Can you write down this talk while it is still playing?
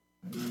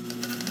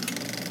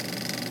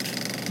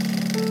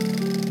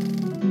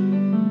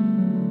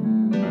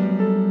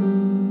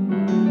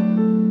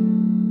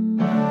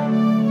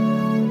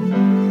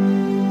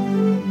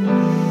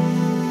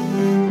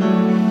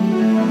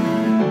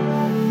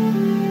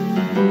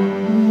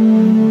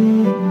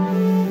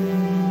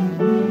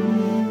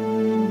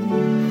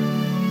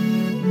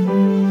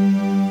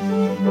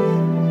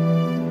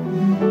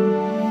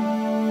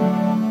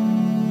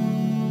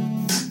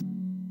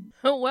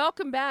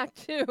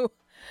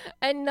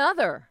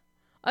another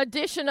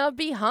edition of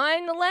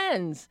Behind the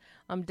Lens.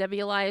 I'm Debbie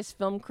Elias,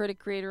 film critic,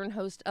 creator, and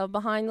host of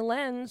Behind the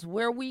Lens,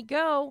 where we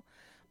go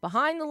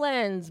behind the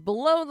lens,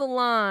 below the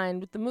line,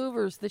 with the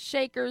movers, the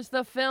shakers,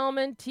 the film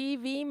and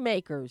TV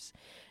makers,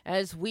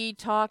 as we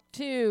talk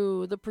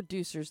to the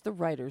producers, the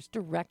writers,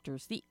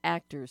 directors, the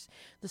actors,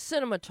 the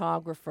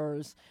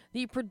cinematographers,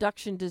 the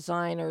production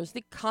designers,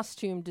 the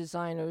costume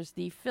designers,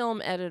 the film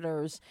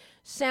editors,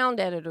 sound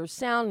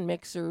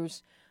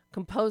mixers,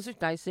 composers.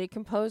 Did I say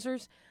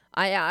composers?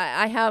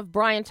 I have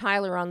Brian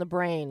Tyler on the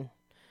brain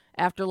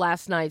after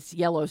last night's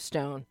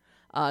Yellowstone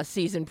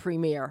season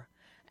premiere,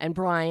 and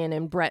Brian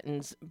and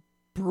Bretton's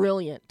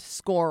brilliant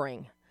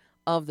scoring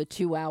of the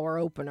 2-hour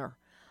opener.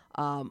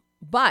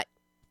 But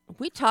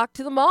we talked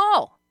to them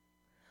all.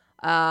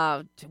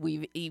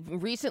 We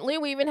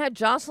even had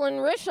Jocelyn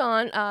Risch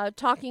on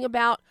talking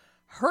about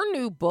her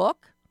new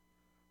book,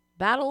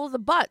 Battle of the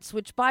Butts,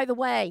 which, by the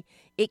way,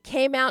 it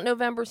came out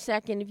November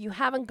 2nd. If you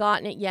haven't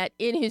gotten it yet,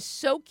 it is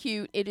so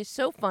cute, it is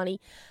so funny,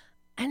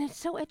 and it's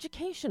so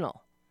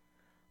educational.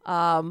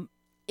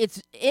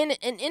 It's an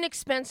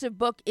inexpensive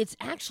book. It's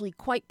actually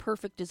quite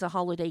perfect as a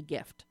holiday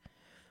gift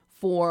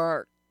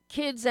for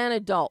kids and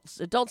adults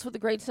with a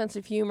great sense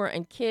of humor,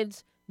 and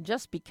kids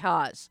just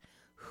because.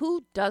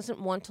 Who doesn't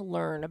want to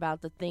learn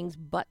about the things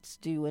butts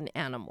do in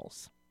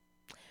animals?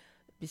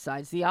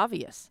 Besides the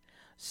obvious.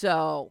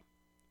 So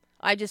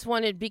I just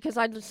wanted, because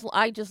I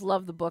just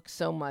love the book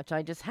so much,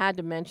 I just had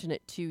to mention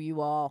it to you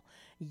all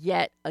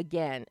yet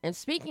again. And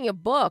speaking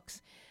of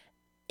books,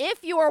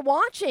 if you are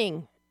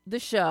watching the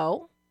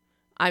show,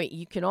 I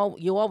mean,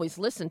 you always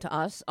listen to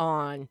us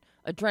on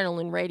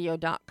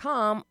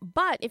adrenalineradio.com,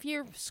 but if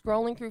you're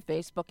scrolling through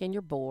Facebook and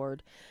you're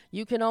bored,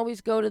 you can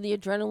always go to the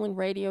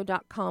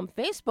adrenalineradio.com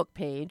Facebook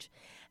page,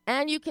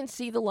 and you can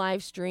see the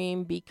live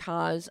stream,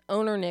 because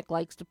owner Nick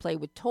likes to play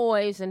with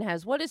toys and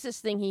has, what is this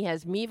thing he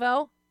has,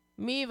 Mevo?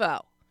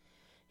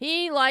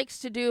 He likes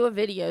to do a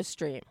video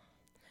stream.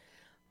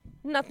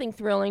 Nothing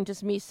thrilling,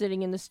 just me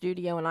sitting in the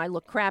studio and I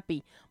look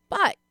crappy.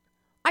 But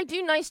I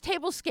do nice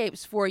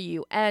tablescapes for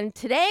you. And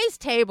today's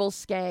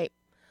tablescape,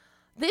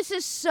 this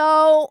is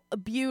so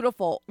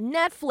beautiful.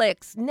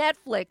 Netflix,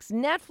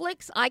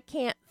 I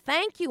can't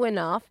thank you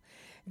enough.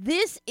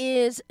 This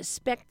is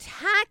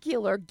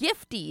spectacular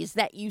gifties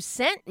that you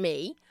sent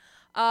me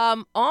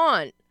on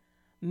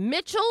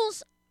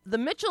The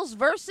Mitchells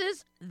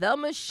versus the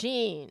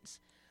Machines.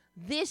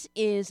 This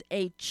is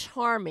a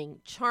charming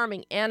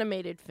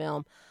animated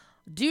film.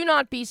 Do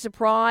not be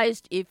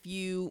surprised if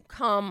you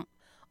come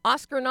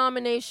Oscar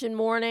nomination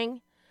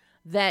morning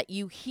that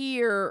you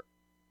hear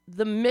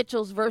The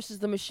Mitchells versus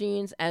the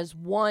Machines as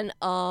one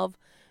of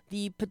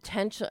the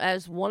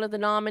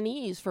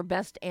nominees for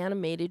Best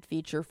Animated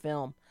Feature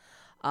Film.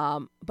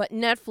 But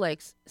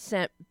Netflix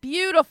sent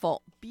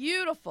beautiful,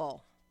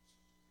 the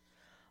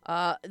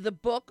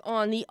book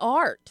on the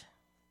art.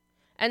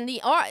 And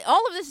the art,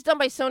 all of this is done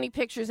by Sony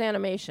Pictures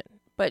Animation,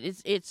 but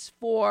it's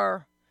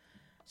for,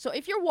 so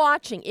if you're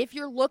watching, if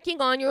you're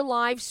looking on your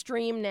live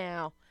stream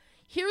now,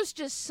 here's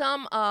just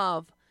some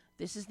of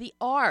the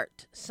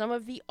art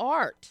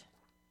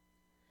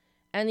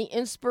and the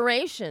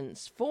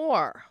inspirations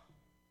for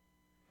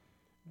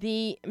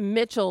The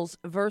Mitchells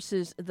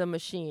versus the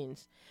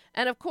Machines.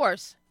 And of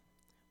course,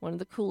 one of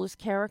the coolest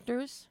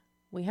characters,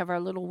 we have our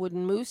little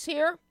wooden moose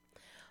here.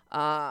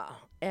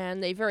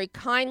 And they very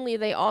kindly,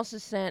 they also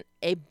sent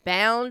a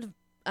bound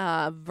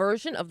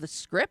version of the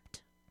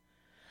script,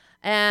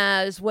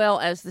 as well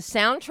as the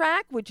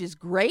soundtrack, which is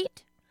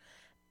great,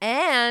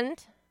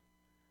 and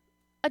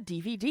a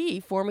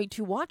DVD for me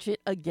to watch it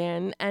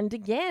again and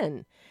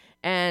again.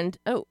 And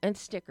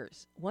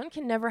stickers. One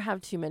can never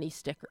have too many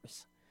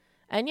stickers.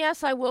 And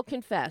yes, I will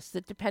confess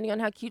that depending on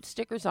how cute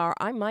stickers are,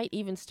 I might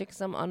even stick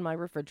some on my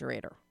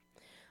refrigerator.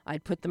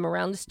 I'd put them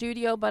around the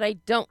studio, but I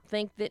don't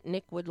think that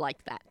Nick would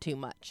like that too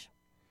much.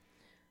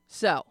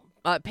 So,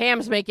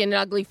 Pam's making an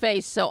ugly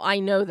face, so I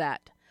know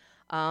that.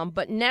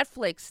 But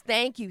Netflix,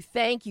 thank you.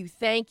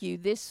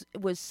 This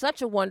was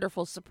such a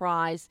wonderful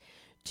surprise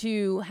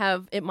to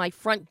have at my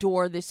front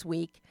door this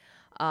week.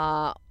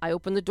 I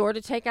opened the door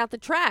to take out the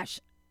trash,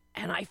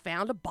 and I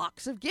found a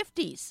box of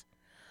gifties.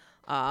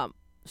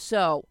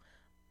 So,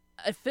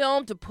 a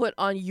film to put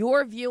on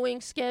your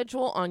viewing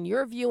schedule, on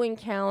your viewing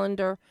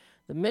calendar,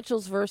 The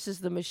Mitchells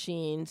versus the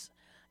Machines.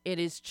 It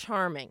is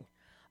charming.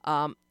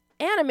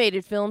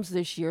 Animated films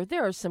this year,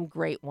 there are some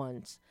great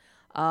ones.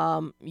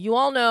 You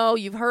all know,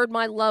 you've heard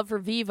my love for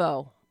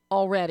Vivo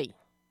already.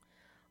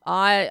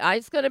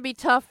 It's going to be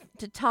tough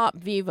to top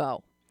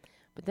Vivo.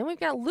 But then we've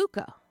got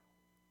Luca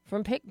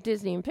from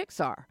Disney and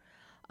Pixar.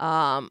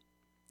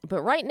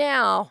 But right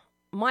now,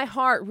 my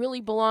heart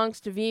really belongs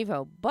to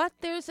Vivo. But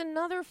there's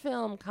another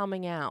film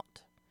coming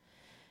out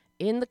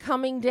in the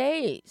coming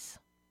days.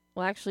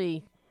 Well,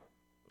 actually,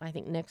 I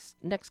think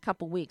next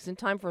couple weeks, in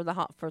time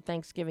for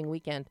Thanksgiving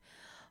weekend,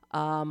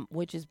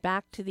 which is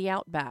Back to the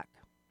Outback.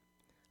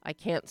 I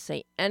can't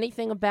say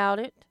anything about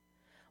it,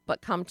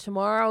 but come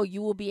tomorrow,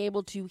 you will be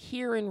able to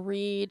hear and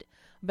read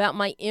about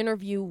my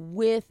interview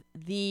with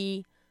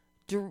the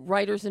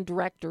writers and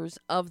directors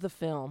of the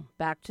film,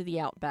 Back to the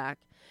Outback,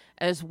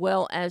 as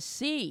well as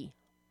see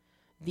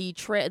the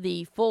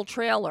full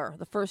trailer,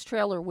 the first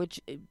trailer, which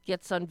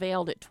gets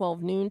unveiled at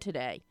 12 noon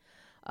today.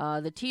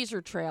 The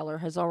teaser trailer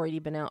has already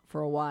been out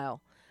for a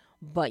while,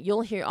 but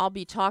I'll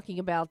be talking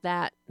about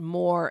that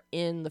more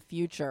in the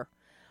future.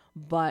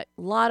 But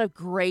a lot of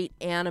great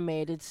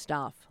animated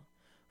stuff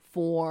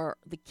for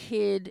the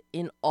kid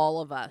in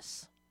all of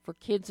us, for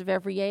kids of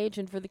every age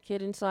and for the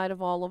kid inside of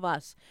all of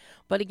us.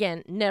 But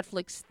again,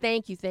 Netflix,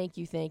 thank you, thank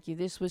you, thank you.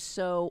 This was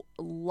so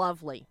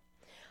lovely.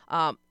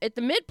 At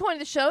the midpoint of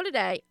the show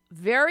today,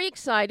 very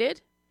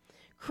excited.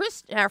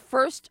 Our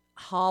first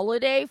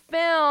holiday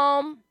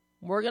film.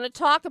 We're going to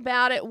talk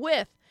about it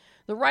with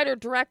the writer,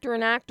 director,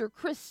 and actor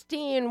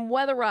Christine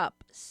Weatherup.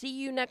 See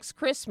You Next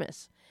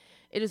Christmas.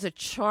 It is a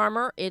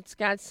charmer. It's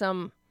got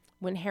some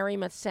When Harry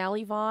Met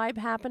Sally vibe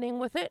happening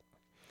with it.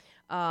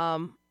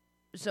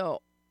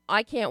 So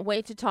I can't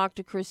wait to talk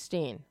to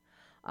Christine.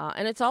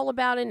 And it's all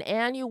about an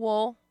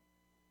annual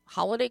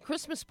holiday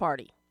Christmas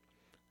party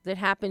that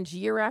happens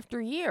year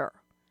after year.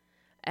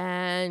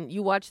 And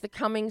you watch the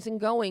comings and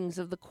goings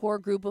of the core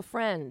group of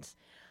friends.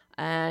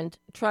 And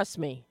trust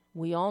me,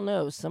 we all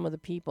know some of the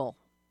people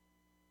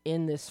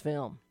in this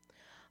film.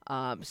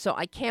 So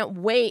I can't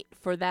wait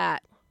for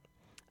that.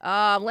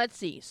 Let's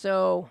see.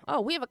 So,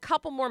 we have a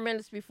couple more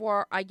minutes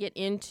before I get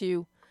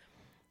into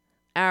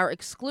our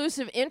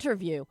exclusive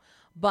interview.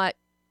 But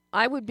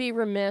I would be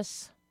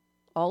remiss.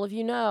 All of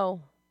you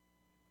know,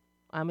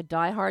 I'm a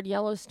diehard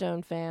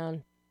Yellowstone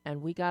fan.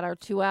 And we got our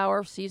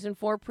 2-hour season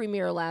 4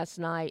 premiere last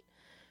night.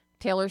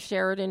 Taylor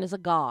Sheridan is a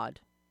god.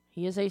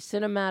 He is a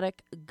cinematic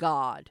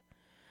god.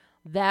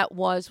 That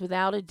was,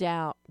 without a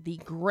doubt, the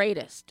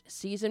greatest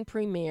season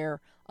premiere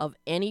of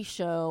any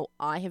show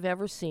I have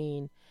ever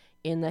seen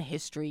in the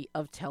history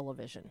of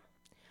television.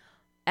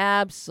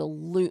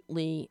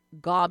 Absolutely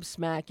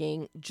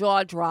gobsmacking,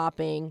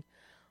 jaw-dropping,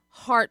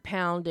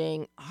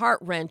 heart-pounding,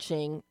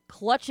 heart-wrenching,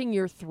 clutching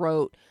your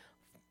throat,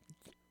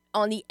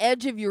 on the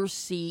edge of your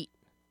seat,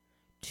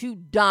 to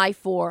die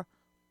for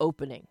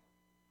opening.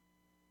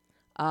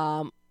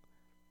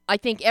 I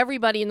think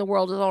everybody in the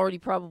world has already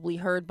probably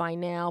heard by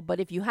now, but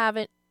if you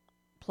haven't,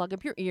 plug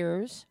up your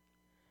ears.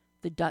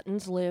 The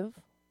Duttons live.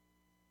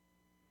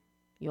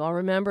 You all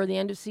remember the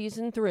end of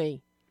season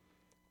 3.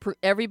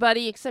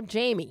 Everybody except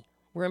Jamie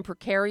were in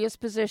precarious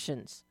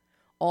positions,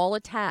 all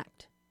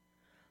attacked.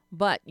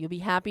 But you'll be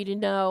happy to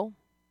know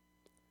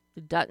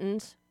the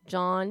Duttons,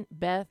 John,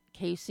 Beth,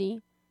 Casey,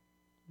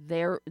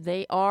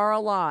 they are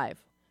alive.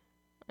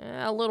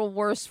 A little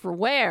worse for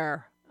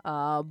wear,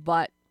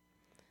 but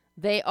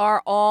they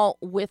are all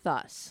with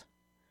us.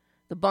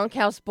 The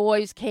Bunkhouse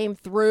Boys came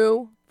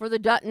through for the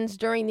Duttons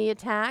during the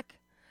attack.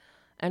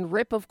 And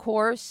Rip, of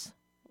course,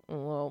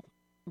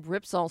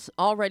 Rip's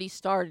already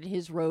started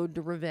his road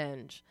to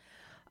revenge.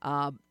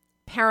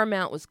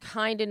 Paramount was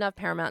kind enough,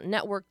 Paramount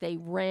Network,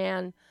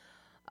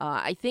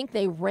 I think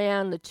they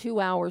ran the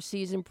 2-hour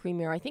season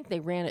premiere. I think they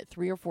ran it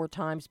 3 or 4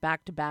 times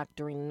back to back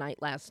during the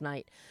night last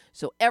night.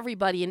 So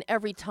everybody in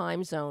every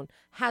time zone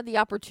had the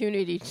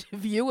opportunity to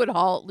view it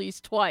all at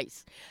least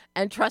twice.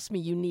 And trust me,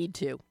 you need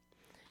to.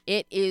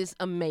 It is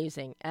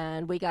amazing.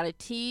 And we got a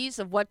tease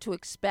of what to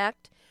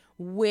expect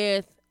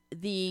with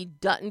the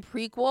Dutton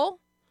prequel,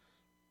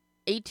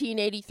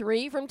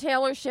 1883 from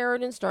Taylor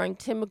Sheridan, starring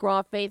Tim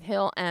McGraw, Faith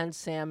Hill, and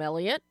Sam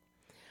Elliott.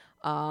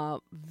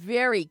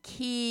 Very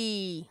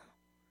key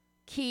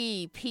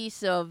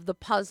piece of the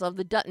puzzle, of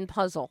the Dutton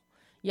puzzle,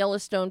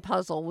 Yellowstone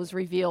puzzle, was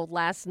revealed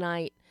last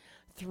night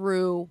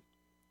through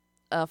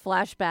a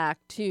flashback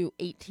to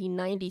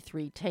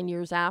 1893, 10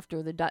 years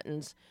after the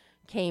Duttons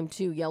came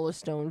to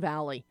Yellowstone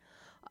Valley.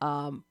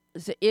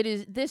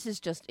 This is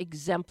just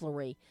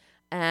exemplary,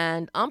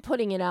 and I'm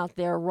putting it out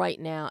there right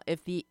now.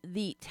 If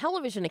the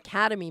Television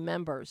Academy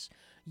members,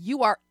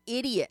 you are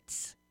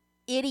idiots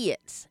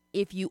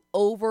if you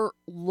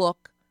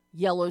overlook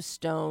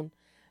Yellowstone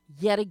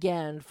yet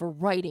again for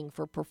writing,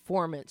 for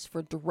performance,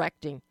 for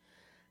directing.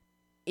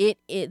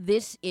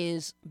 This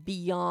is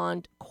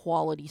beyond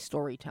quality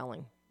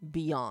storytelling.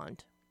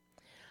 Beyond.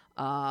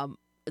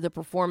 The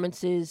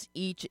performances,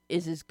 each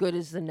is as good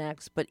as the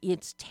next, but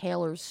it's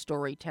Taylor's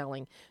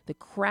storytelling, the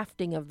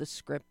crafting of the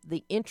script,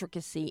 the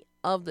intricacy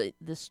of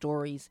the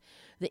stories,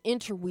 the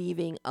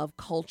interweaving of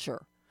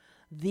culture,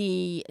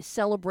 the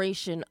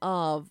celebration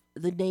of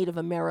the Native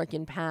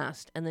American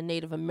past and the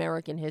Native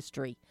American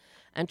history,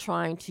 and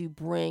trying to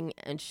bring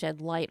and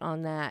shed light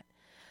on that.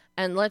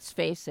 And let's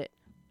face it,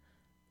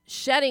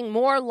 shedding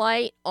more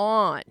light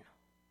on,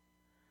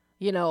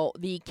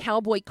 the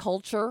cowboy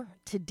culture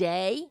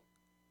today,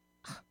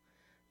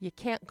 you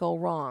can't go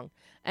wrong.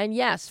 And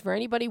yes, for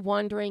anybody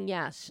wondering,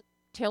 yes,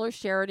 Taylor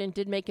Sheridan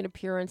did make an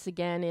appearance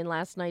again in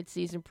last night's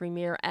season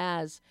premiere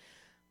as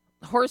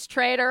horse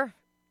trader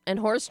and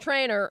horse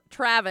trainer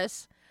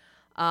Travis,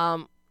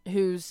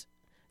 who's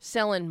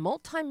selling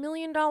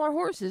multi-million-dollar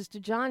horses to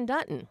John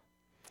Dutton.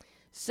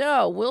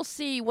 So we'll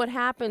see what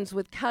happens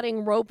with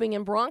cutting, roping,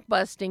 and bronc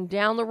busting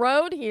down the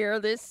road here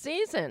this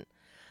season.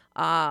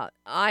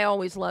 I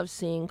always love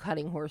seeing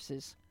cutting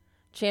horses.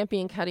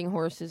 Champion cutting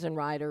horses and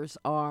riders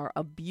are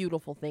a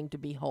beautiful thing to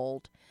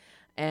behold.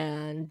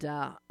 And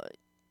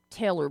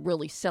Taylor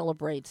really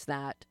celebrates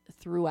that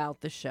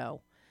throughout the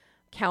show.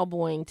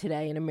 Cowboying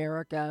today in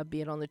America,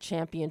 be it on the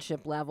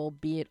championship level,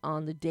 be it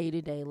on the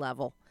day-to-day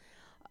level.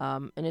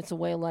 And it's a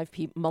way of life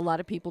a lot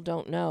of people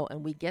don't know,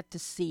 and we get to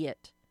see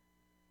it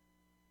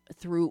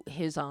through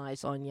his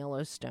eyes on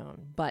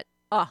Yellowstone. But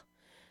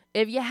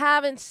if you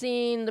haven't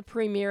seen the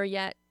premiere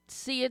yet,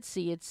 see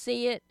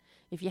it.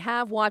 If you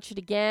have, watch it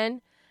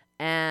again.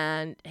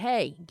 And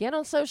hey, get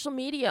on social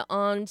media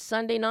on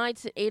Sunday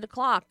nights at 8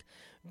 o'clock,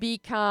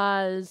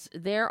 because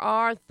there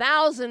are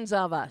thousands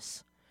of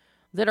us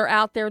that are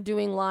out there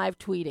doing live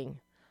tweeting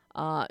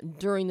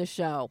during the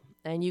show.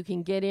 And you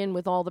can get in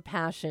with all the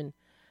passion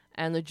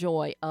and the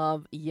joy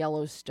of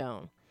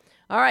Yellowstone.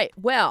 All right,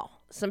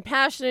 well, some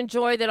passion and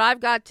joy that I've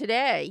got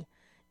today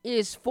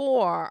is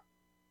for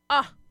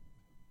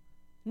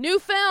new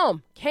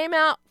film. Came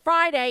out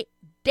Friday,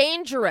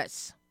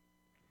 Dangerous.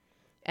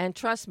 And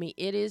trust me,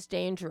 it is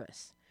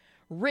dangerous.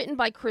 Written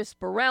by Chris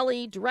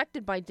Borelli,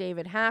 directed by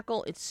David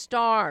Hackle. It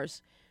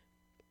stars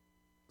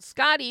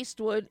Scott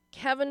Eastwood,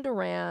 Kevin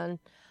Durand,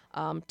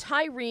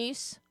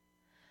 Tyrese,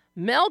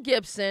 Mel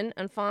Gibson,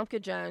 and Famke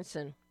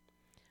Janssen.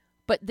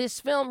 But this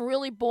film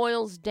really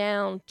boils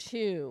down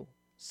to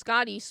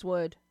Scott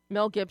Eastwood,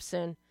 Mel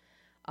Gibson,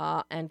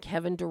 and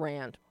Kevin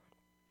Durand.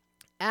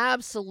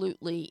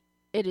 Absolutely,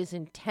 it is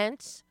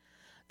intense.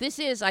 This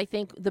is, I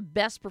think, the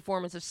best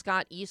performance of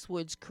Scott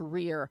Eastwood's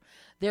career.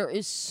 There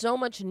is so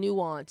much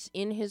nuance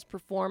in his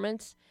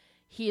performance.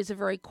 He is a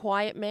very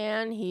quiet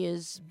man. He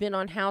has been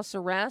on house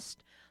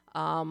arrest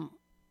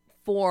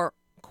for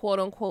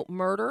quote-unquote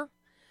murder.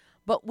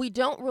 But we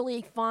don't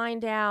really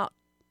find out.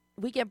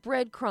 We get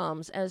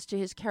breadcrumbs as to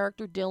his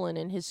character Dylan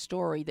and his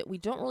story that we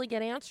don't really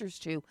get answers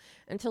to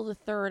until the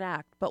third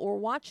act. But we're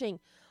watching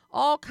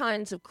all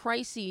kinds of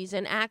crises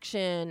and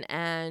action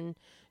and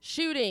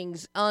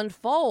shootings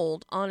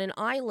unfold on an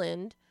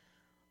island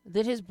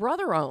that his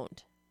brother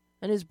owned.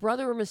 And his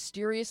brother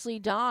mysteriously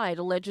died,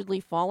 allegedly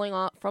falling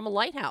off from a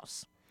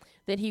lighthouse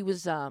that he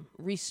was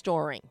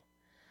restoring.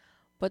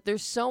 But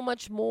there's so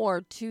much more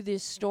to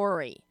this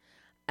story.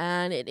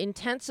 And it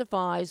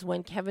intensifies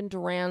when Kevin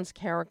Durand's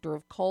character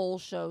of Cole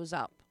shows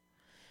up.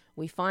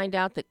 We find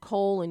out that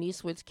Cole and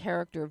Eastwood's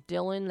character of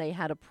Dylan, they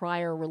had a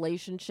prior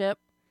relationship.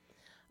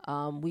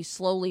 We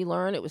slowly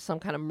learn it was some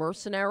kind of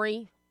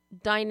mercenary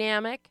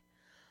dynamic.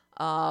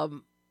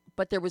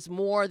 But there was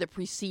more that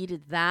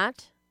preceded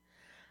that.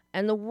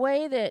 And the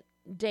way that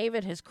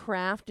David has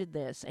crafted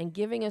this and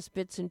giving us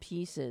bits and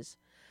pieces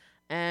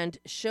and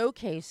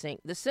showcasing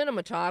the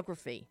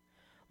cinematography,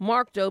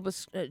 Mark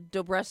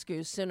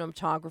Dobrescu's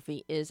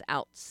cinematography is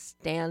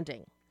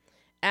outstanding.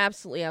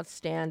 Absolutely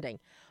outstanding.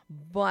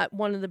 But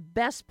one of the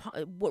best,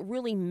 what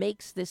really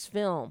makes this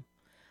film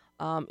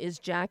is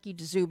Jackie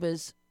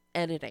DeZuba's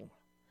editing.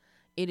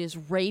 It is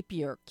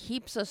rapier,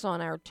 keeps us on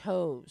our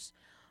toes.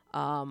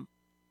 But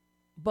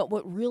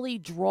what really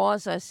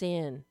draws us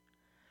in,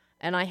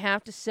 and I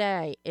have to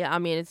say, I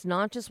mean, it's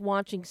not just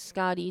watching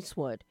Scott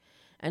Eastwood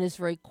and his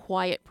very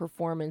quiet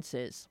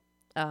performances.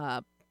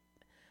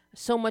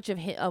 So much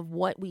of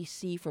what we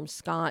see from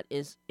Scott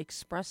is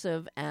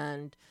expressive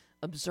and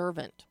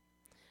observant.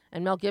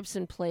 And Mel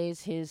Gibson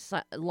plays his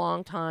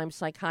longtime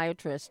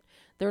psychiatrist.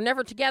 They're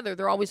never together.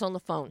 They're always on the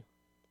phone.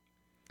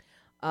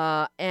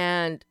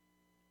 And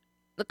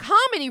the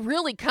comedy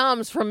really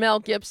comes from Mel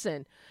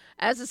Gibson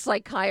as a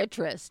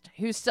psychiatrist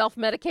who's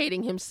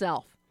self-medicating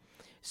himself.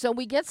 So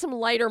we get some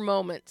lighter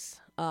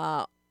moments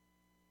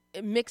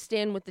mixed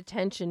in with the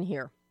tension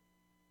here.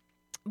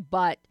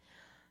 But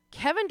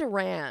Kevin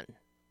Durand,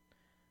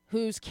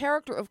 whose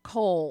character of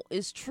Cole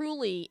is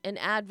truly an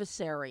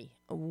adversary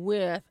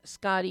with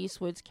Scott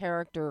Eastwood's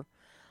character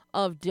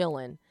of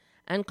Dylan.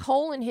 And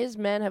Cole and his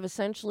men have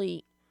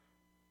essentially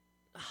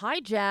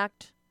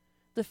hijacked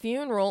the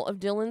funeral of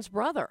Dylan's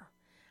brother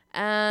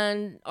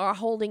and are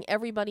holding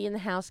everybody in the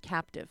house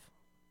captive.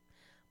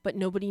 But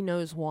nobody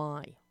knows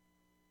why.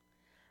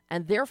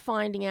 And they're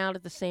finding out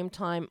at the same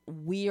time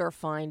we are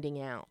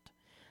finding out.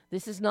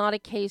 This is not a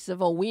case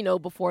of, we know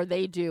before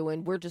they do,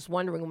 and we're just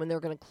wondering when they're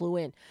going to clue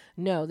in.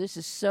 No, this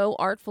is so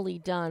artfully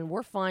done.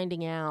 We're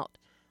finding out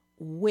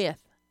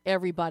with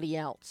everybody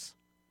else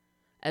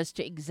as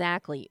to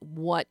exactly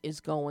what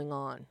is going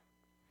on.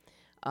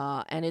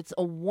 And it's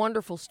a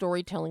wonderful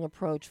storytelling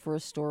approach for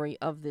a story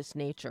of this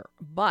nature.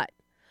 But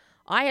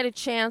I had a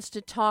chance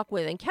to talk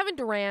with, and Kevin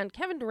Durand,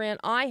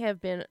 I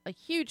have been a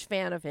huge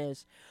fan of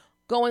his,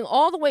 going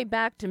all the way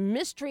back to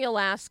Mystery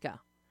Alaska,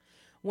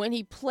 when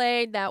he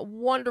played that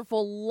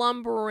wonderful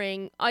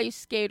lumbering ice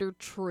skater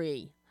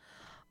Tree.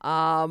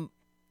 Played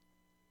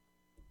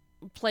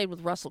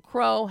with Russell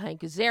Crowe.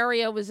 Hank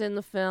Azaria was in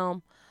the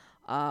film.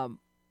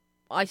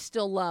 I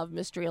still love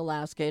Mystery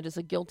Alaska. It is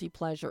a guilty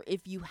pleasure.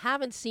 If you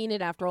haven't seen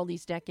it after all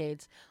these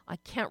decades, I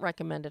can't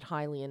recommend it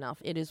highly enough.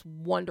 It is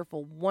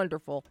wonderful,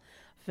 wonderful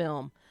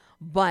film.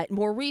 But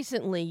more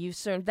recently,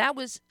 that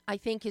was, I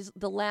think,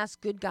 the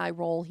last good guy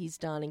role he's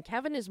done. And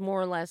Kevin is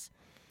more or less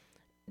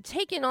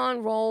taken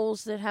on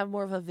roles that have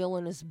more of a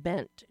villainous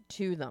bent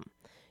to them.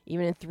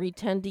 Even in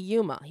 3:10 to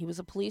Yuma, he was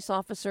a police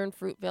officer in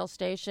Fruitvale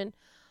Station.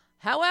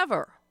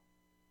 However,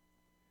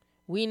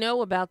 we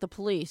know about the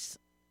police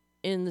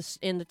in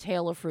the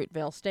Tale of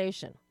Fruitvale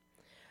Station.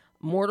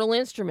 Mortal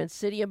Instruments,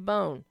 City of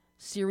Bone,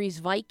 series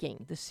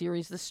Viking, the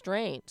series The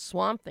Strain,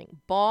 Swamp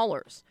Thing,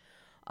 Ballers.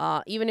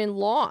 Even in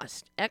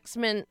Lost,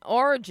 X-Men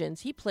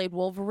Origins, he played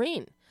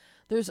Wolverine.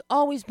 There's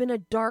always been a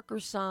darker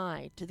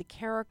side to the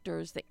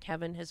characters that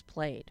Kevin has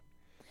played.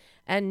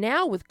 And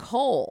now with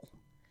Cole,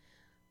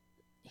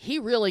 he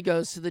really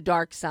goes to the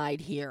dark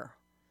side here.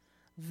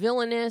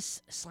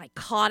 Villainous,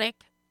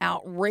 psychotic,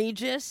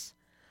 outrageous.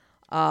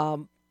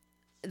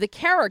 The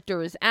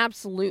character is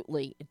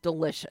absolutely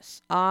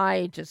delicious.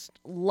 I just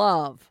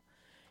love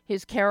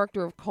his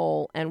character of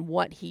Cole and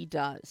what he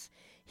does.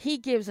 He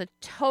gives a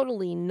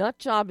totally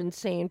nutjob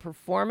insane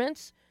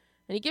performance,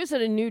 and he gives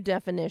it a new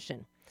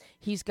definition.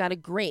 He's got a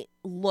great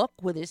look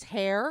with his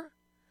hair,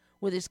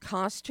 with his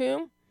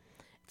costume.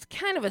 It's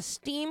kind of a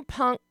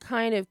steampunk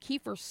kind of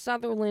Kiefer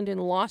Sutherland in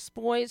Lost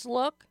Boys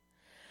look.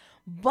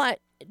 But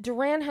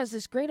Duran has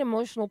this great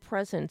emotional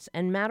presence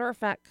and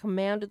matter-of-fact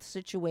command of the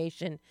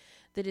situation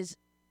that is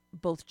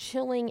both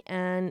chilling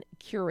and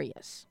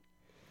curious.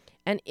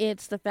 And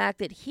it's the fact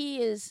that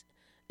he is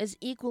as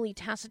equally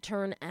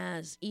taciturn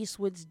as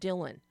Eastwood's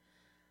Dylan.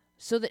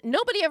 So that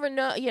nobody ever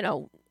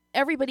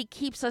everybody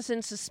keeps us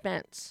in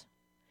suspense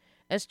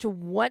as to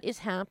what is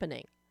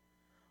happening.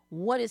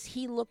 What is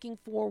he looking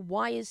for?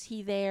 Why is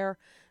he there?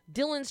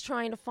 Dylan's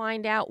trying to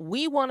find out.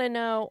 We want to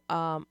know.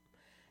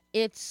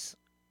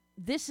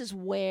 This is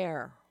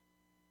where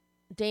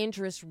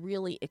Dangerous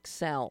really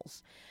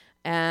excels.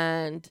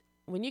 And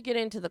when you get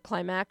into the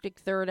climactic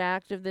third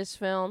act of this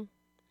film,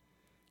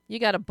 you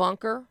got a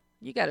bunker,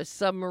 you got a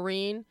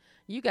submarine,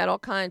 you got all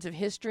kinds of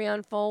history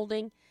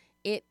unfolding.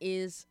 It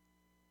is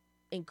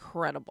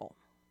incredible.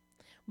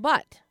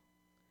 But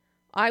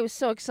I was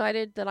so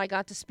excited that I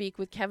got to speak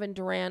with Kevin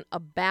Duran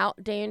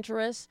about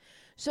Dangerous.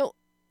 So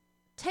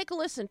take a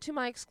listen to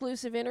my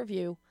exclusive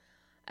interview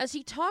as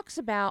he talks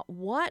about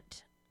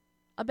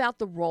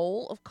the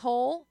role of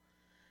Cole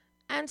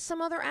and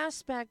some other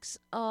aspects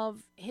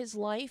of his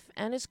life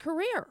and his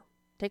career.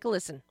 Take a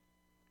listen.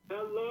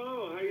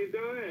 Hello, how you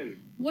doing?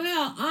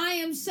 Well, I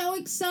am so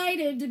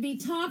excited to be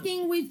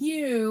talking with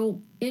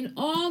you in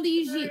all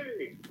these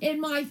years. In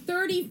my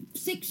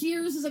 36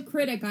 years as a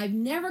critic, I've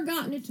never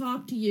gotten to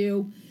talk to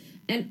you,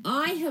 and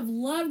I have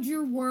loved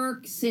your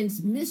work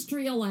since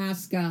Mystery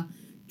Alaska.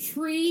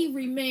 Tree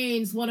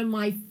remains one of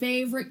my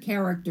favorite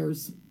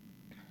characters.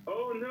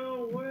 Oh,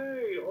 no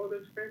way. Oh,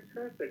 that's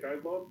fantastic. I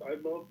love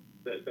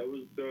that. That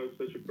was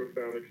such a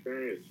profound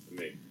experience for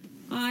me.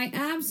 I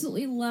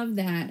absolutely love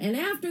that. And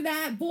after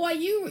that, boy,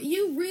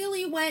 you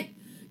really went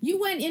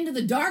into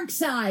the dark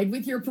side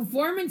with your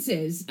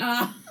performances.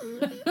 Well,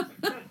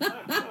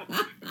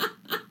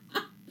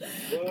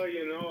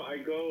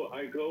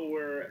 I go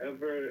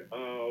wherever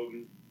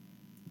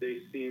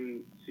they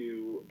seem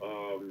to.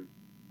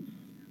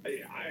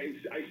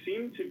 I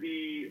seem to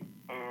be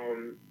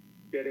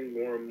getting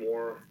more and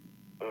more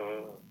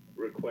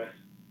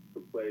requests to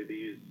play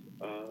these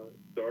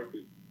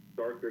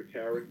darker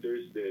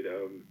characters that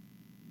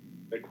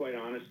quite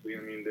honestly,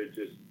 I mean, they're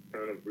just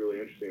kind of really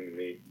interesting to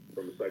me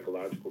from a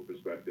psychological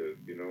perspective.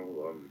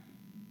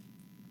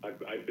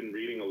 I've been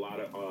reading a lot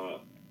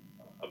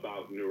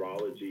about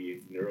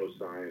neurology,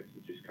 neuroscience,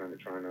 and just kind of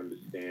trying to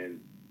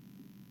understand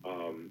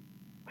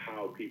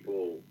how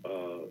people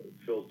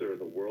filter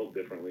the world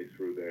differently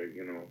through their,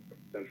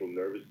 central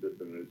nervous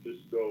system. And it's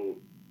just so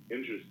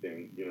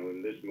interesting.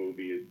 In this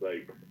movie, it's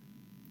like,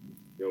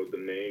 the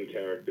main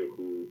character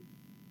who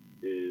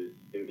is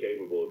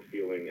incapable of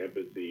feeling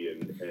empathy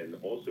and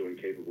also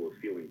incapable of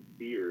feeling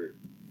fear.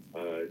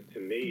 To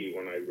me,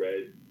 when I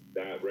read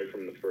that right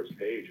from the first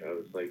page, I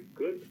was like,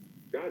 good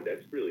God,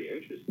 that's really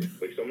interesting.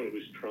 Like someone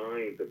who's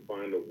trying to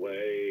find a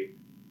way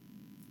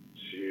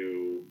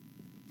to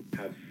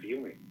have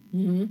feeling.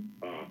 Mm-hmm.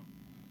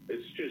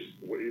 It's just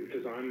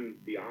because I'm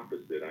the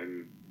opposite.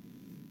 I'm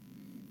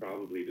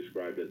probably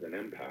described as an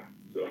empath.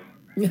 So,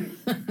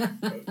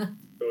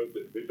 so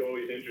it's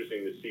always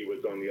interesting to see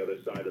what's on the other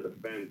side of the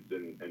fence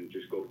and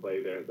just go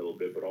play there a little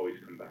bit, but always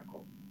come back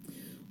home.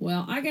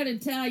 Well, I got to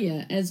tell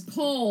you, as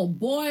Cole,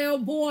 boy, oh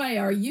boy,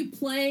 are you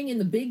playing in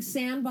the big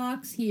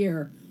sandbox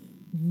here.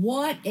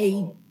 What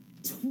a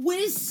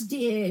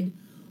twisted,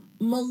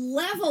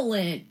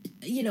 malevolent,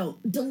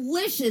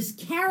 delicious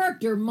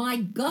character. My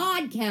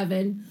God,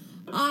 Kevin,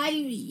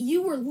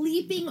 you were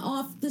leaping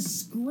off the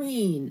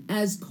screen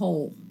as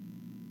Cole.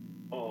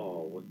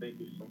 Oh, well, thank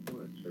you so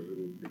much. I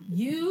really appreciate it.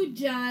 You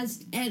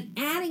just, and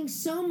adding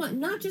so much,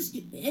 not just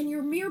in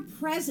your mere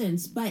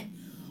presence, but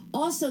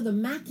also the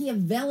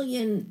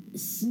Machiavellian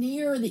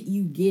sneer that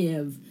you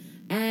give.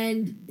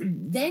 And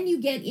then you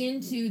get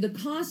into the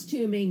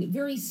costuming,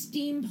 very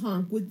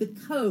steampunk with the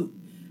coat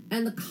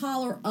and the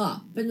collar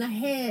up and the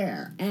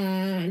hair.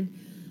 And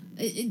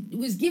it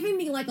was giving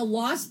me like a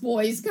Lost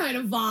Boys kind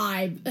of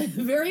vibe,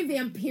 very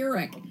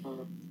vampiric.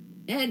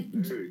 And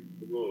very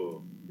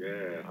cool.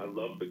 Yeah, I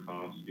love the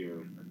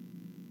costume.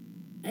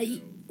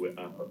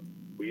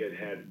 We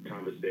had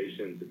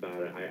conversations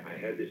about it. I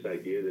had this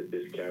idea that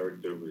this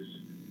character was,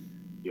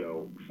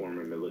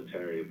 former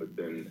military, but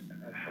then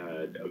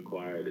had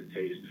acquired a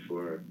taste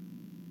for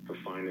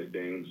finer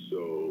things.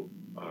 So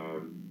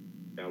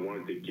I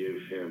wanted to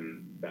give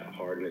him that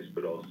hardness,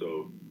 but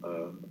also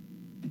a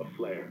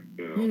flair,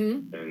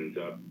 Mm-hmm. and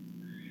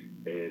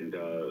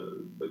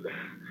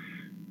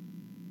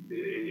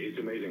it's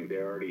amazing. They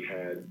already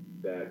had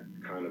that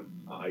kind of.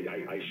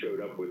 I showed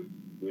up with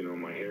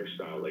my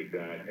hairstyle like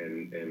that,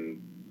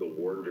 and the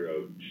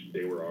wardrobe.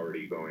 They were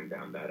already going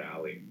down that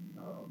alley.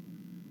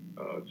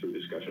 Through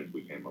discussions,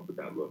 we came up with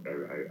that look.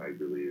 I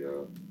really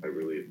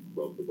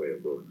love the way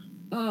it looks.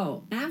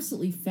 Oh,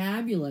 absolutely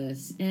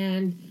fabulous.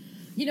 And,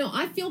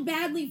 I feel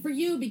badly for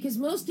you because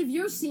most of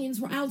your scenes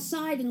were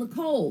outside in the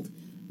cold.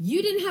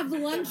 You didn't have the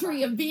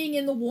luxury of being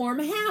in the warm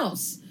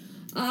house.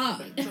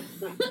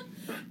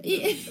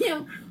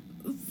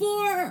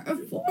 For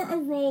a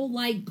role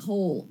like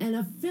Cole and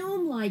a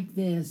film like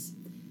this,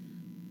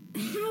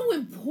 how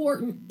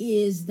important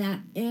is that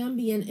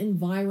ambient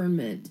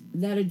environment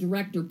that a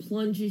director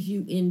plunges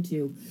you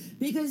into?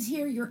 Because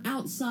here you're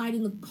outside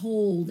in the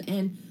cold,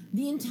 and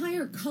the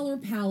entire color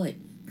palette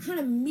kind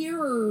of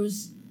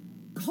mirrors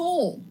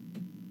Cole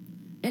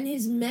and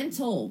his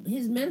mental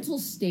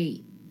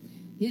state.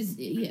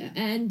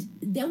 And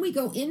then we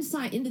go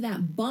inside into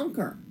that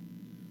bunker,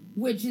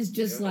 which is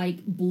just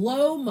like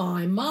blow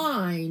my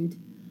mind.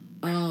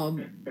 How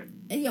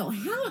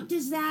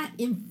does that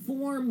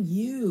inform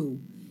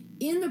you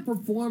in the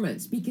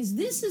performance? Because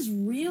this is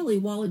really,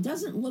 while it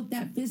doesn't look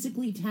that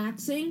physically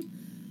taxing,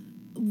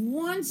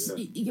 once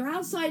you're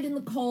outside in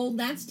the cold,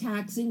 that's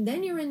taxing.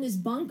 Then you're in this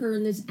bunker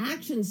in this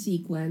action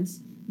sequence,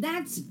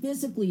 that's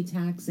physically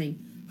taxing.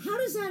 How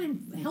does that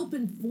help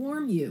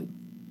inform you?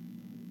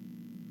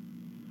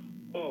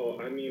 Oh,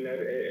 I mean,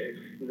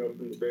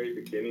 from the very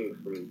beginning,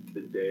 from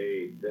the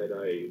day that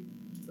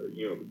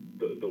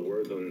the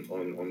words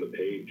on the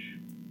page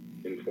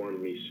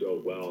informed me so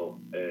well,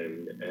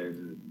 and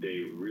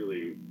they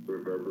really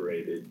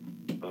reverberated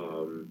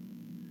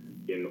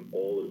in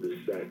all of the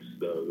sets,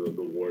 the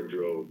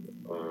wardrobe,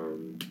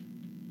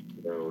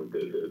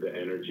 the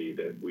energy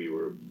that we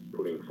were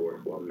putting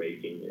forth while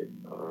making it.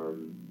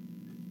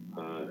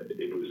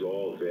 It was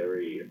all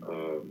very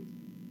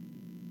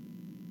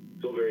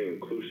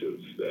inclusive,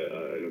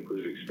 an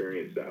inclusive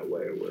experience that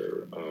way,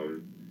 where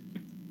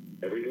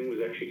everything was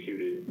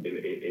executed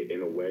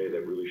in a way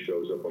that really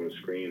shows up on the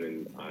screen.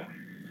 And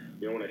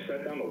when I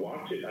sat down to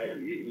watch it,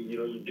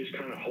 you just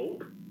kind of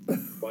hope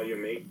while you're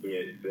making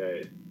it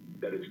that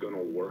it's going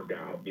to work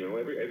out.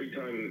 Every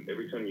time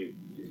you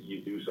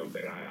do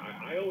something,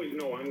 I always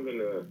know I'm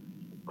gonna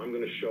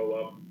show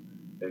up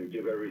and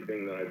give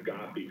everything that I've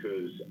got,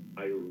 because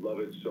I love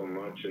it so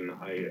much, and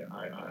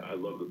I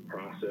love the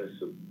process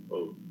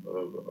of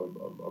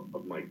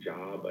my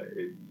job.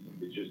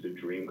 It's just a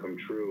dream come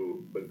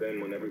true. But then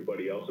when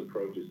everybody else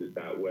approaches it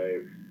that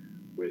way,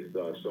 with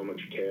so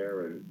much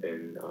care and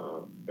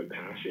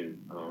passion,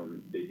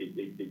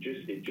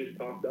 it just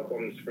popped up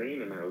on the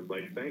screen, and I was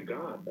like, thank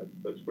God,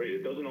 that's great.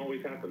 It doesn't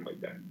always happen like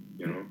that,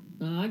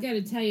 I got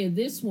to tell you,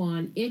 this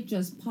one, it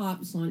just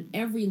pops on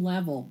every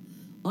level.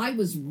 I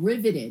was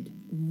riveted.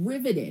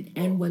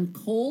 And when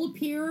Cole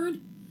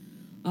appeared,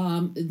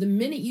 the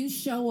minute you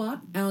show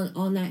up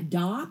on that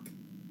dock,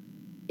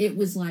 it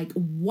was like,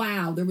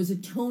 wow, there was a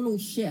tonal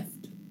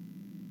shift.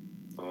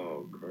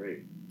 Oh,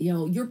 great.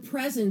 Your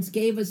presence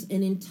gave us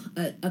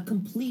a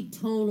complete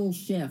tonal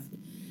shift.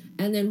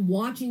 And then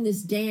watching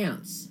this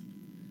dance,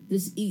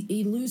 this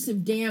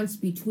elusive dance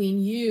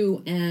between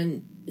you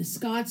and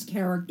Scott's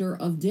character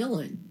of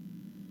Dylan.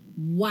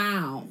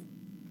 Wow.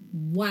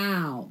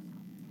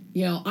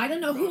 I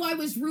don't know who I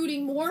was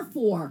rooting more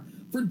for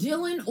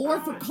Dylan or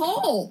for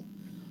Cole.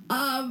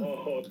 That's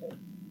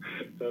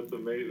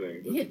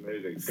amazing. That's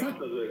amazing. Scott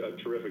does a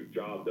terrific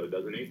job, though,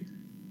 doesn't he?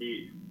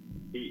 He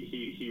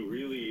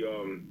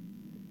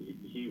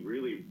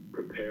really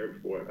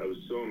prepared for it. I was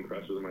so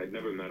impressed with him. I'd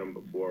never met him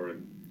before,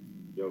 and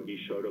he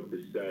showed up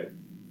to set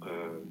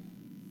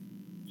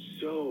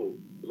so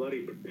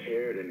bloody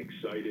prepared and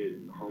excited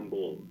and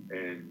humble,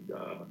 and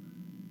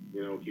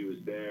he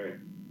was there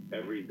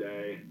every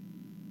day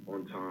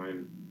on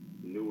time,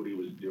 knew what he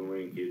was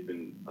doing. He had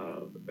been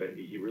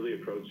he really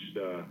approached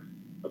the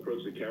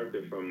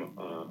character from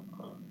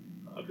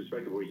a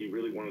perspective where he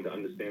really wanted to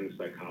understand the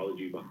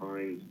psychology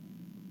behind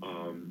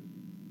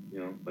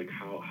like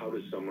how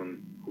does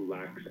someone who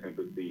lacks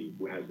empathy,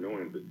 who has no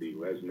empathy,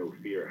 who has no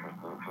fear,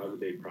 how do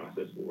they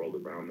process the world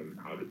around them,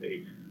 how do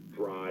they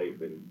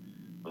thrive, and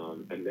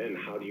then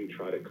how do you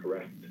try to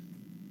correct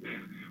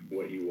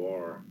what you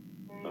are.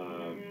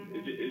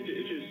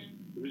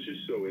 it was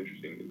just so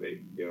interesting to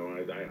me. You know,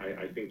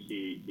 I think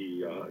he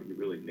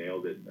really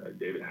nailed it.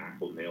 David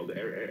Hackle nailed it.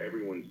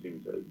 Everyone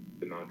seemed to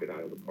knock it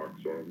out of the park.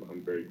 So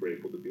I'm very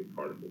grateful to be a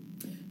part of it.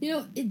 You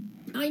know,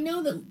 I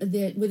know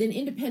that with an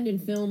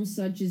independent film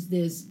such as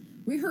this,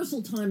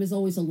 rehearsal time is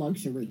always a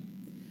luxury.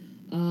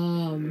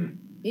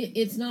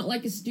 It's not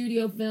like a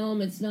studio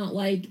film. It's not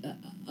like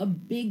a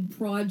big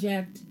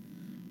project,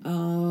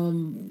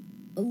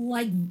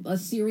 like a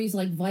series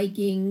like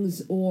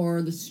Vikings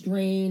or The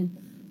Strain.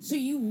 So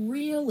you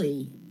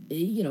really,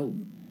 you know,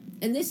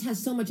 and this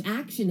has so much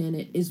action in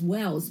it as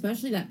well,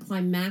 especially that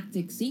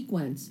climactic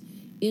sequence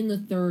in the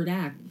third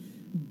act.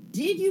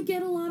 Did you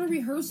get a lot of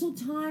rehearsal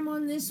time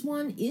on this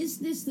one? Is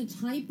this the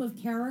type of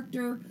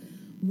character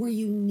where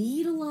you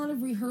need a lot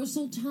of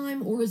rehearsal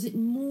time, or is it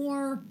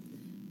more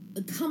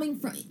coming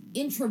from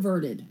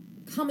introverted,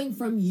 coming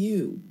from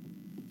you?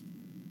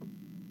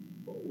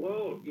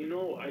 Well, you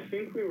know, I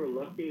think we were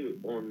lucky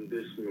on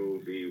this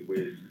movie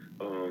with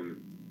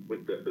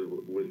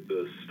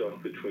the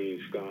stuff between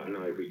Scott and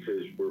I,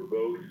 because we're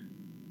both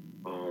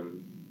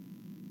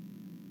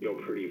you know,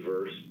 pretty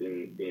versed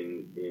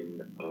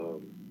in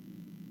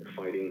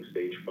fighting,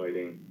 stage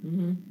fighting,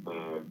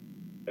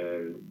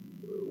 and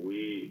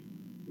we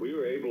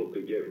were able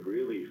to get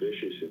really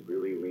vicious and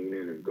really lean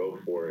in and go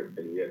for it,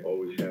 and yet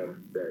always have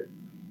that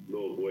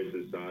little voice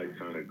inside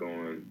kind of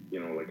going, you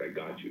know, like, I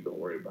got you, don't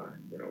worry about it,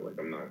 you know, like,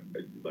 I'm not,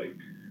 like,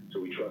 so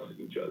we trusted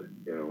each other,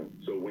 you know.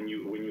 So when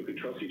you could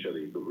trust each other,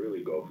 you could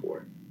really go for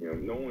it. You know,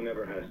 no one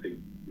ever has to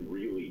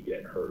really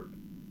get hurt,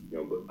 you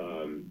know. But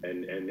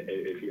and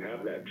if you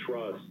have that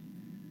trust,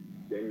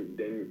 then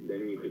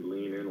you could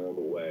lean in all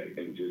the way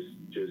and just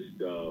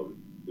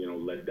you know,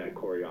 let that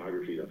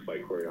choreography, that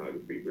fight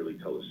choreography, really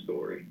tell a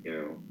story, you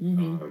know.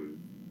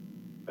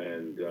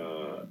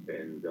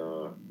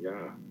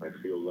 Yeah, I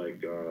feel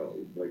like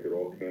it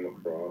all came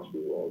across. We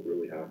were all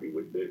really happy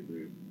with it,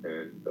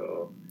 and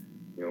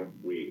you know,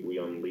 we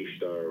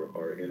unleashed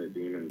our inner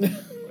demons.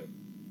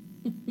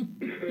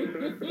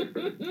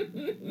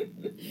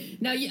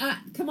 Now,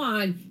 come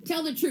on,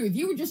 tell the truth.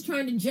 You were just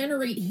trying to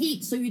generate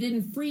heat so you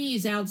didn't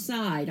freeze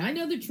outside. I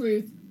know the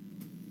truth.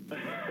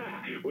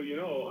 Well, you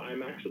know,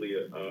 I'm actually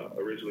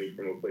originally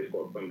from a place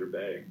called Thunder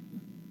Bay,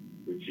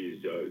 which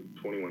is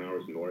 21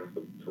 hours north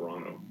of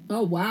Toronto.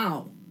 Oh,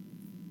 wow.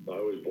 I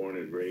was born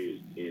and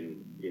raised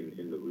in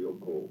the real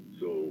cold.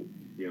 So,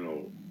 you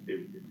know,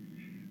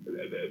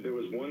 there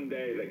was one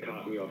day that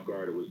caught me off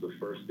guard. It was the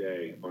first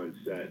day on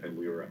set, and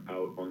we were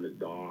out on the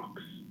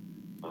docks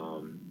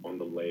on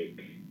the lake,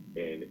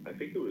 and I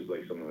think it was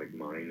like something like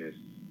minus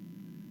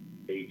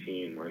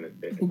 18, minus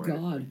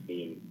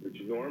 15,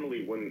 which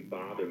normally wouldn't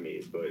bother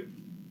me, but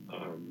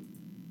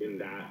in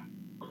that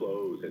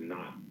clothes and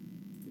not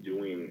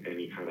doing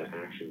any kind of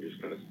action, just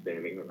kind of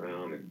standing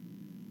around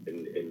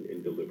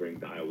and delivering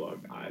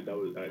dialogue. That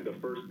was the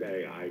first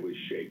day I was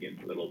shaking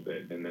a little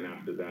bit, and then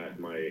after that,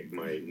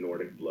 my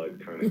Nordic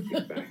blood kind of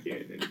kicked back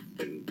in,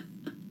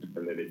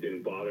 and then it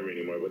didn't bother me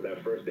anymore. But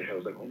that first day, I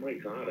was like, oh my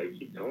God, I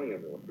keep telling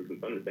everyone from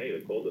Thunder Bay,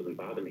 the cold doesn't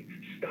bother me.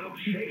 Stop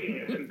shaking,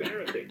 it's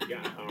embarrassing.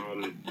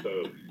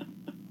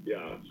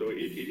 Yeah, so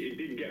it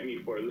didn't get me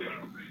for a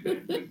little.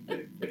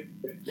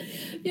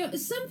 You know,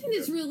 something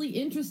that's really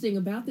interesting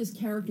about this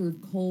character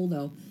of Cole,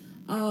 though,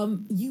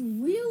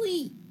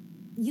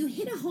 you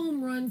hit a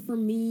home run for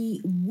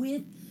me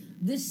with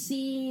the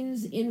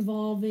scenes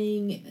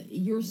involving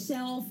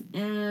yourself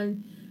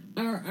and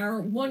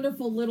our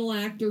wonderful little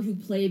actor who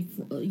played,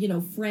 you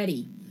know,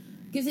 Freddie.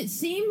 Because it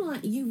seemed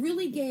like you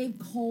really gave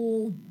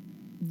Cole,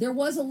 there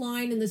was a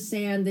line in the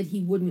sand that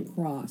he wouldn't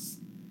cross.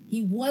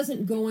 He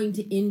wasn't going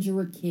to injure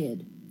a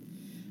kid.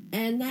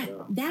 And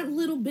that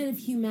little bit of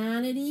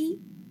humanity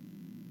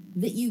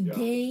that you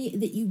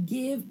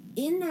give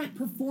in that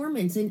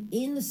performance and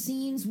in the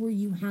scenes where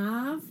you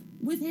have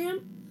with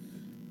him,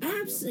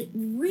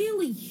 absolutely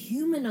really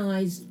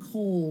humanized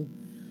Cole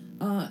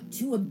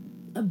to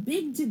a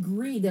big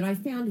degree that I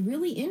found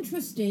really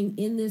interesting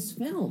in this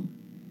film.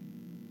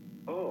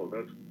 Oh,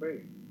 that's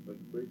great.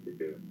 That's great to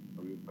hear.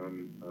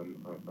 I'm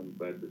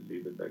glad to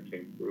see that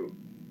came through.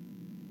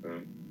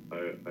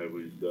 I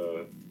was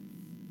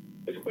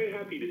quite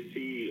happy to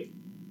see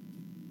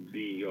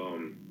the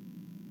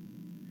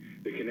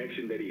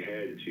connection that he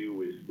had too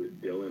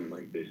with Dylan,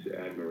 like this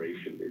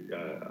admiration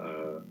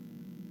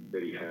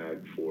that he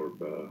had for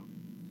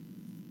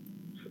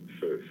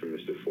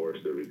Mr.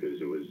 Forster,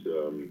 because it was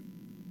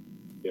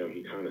you know,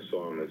 he kind of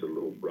saw him as a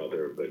little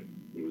brother, but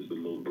he was the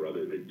little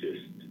brother that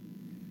just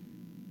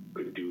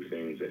could do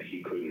things that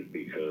he couldn't,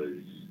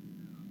 because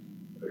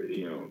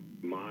you know,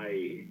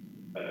 my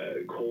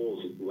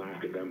Cole's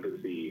lack of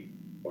empathy,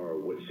 or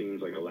what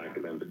seems like a lack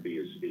of empathy,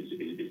 is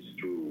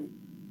through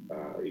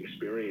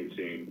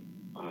experiencing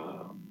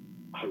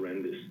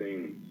horrendous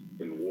things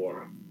in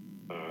war,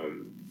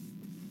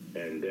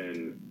 and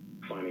then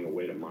finding a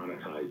way to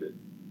monetize it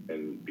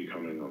and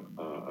becoming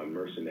a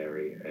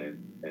mercenary and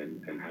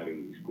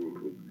having these group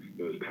of,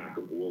 you know, this pack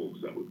of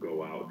wolves that would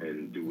go out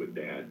and do what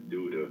they had to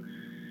do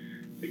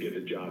to get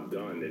the job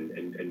done.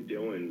 And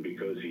Dylan,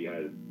 because he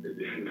had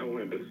no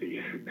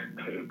empathy,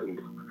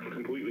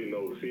 completely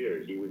no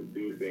fear, he would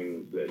do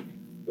things that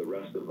the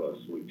rest of us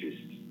would just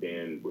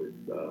stand with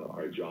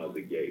our jaws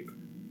agape.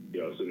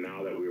 So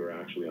now that we were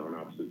actually on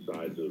opposite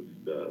sides of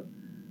the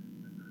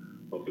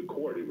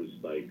court, it was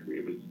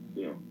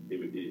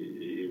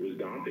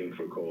daunting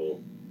for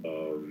Cole,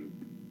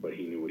 but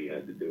he knew what he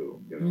had to do.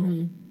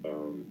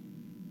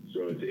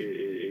 So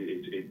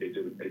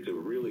it's a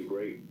really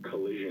great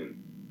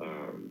collision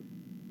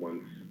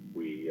once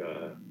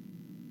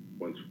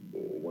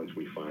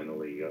we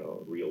finally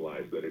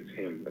realize that it's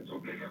him that's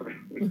on the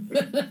line.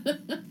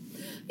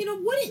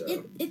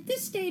 At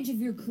this stage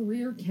of your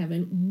career,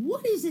 Kevin,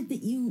 what is it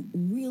that you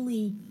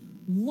really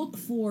look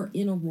for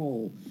in a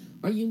role?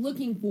 Are you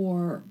looking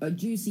for a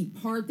juicy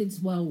part that's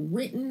well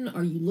written?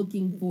 Are you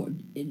looking for,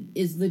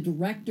 is the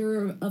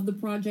director of the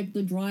project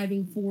the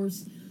driving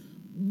force?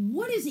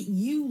 What is it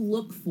you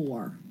look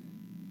for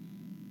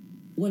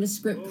when a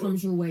script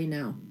comes your way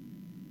now?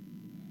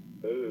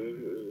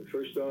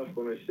 First off,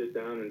 when I sit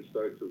down and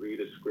start to read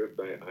a script,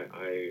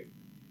 I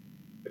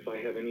if I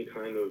have any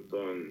kind of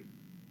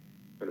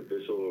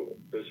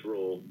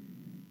visceral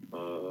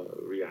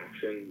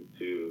reaction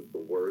to the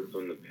words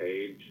on the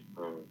page,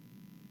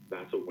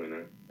 that's a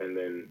winner. And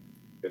then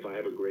if I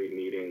have a great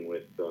meeting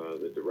with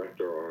the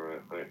director,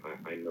 or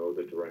I know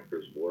the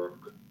director's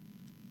work,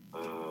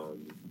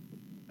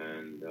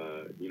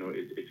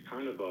 it's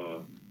kind of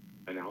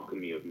an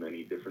alchemy of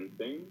many different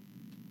things.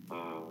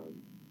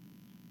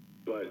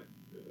 But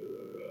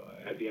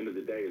at the end of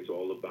the day, it's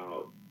all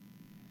about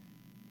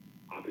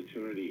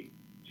opportunity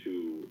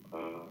to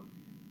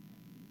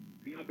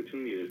the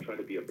opportunity to try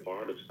to be a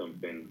part of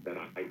something that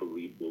I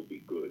believe will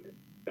be good,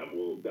 that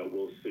will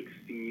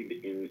succeed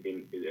in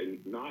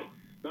not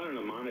in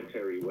a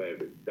monetary way,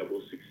 but that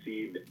will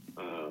succeed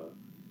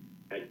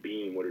at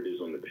being what it is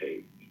on the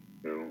page.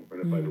 And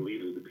if I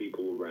believe that the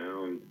people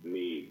around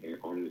me and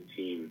on the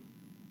team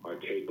are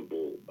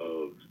capable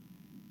of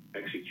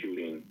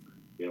executing,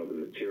 the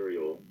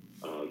material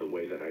the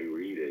way that I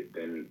read it,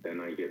 then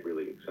I get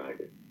really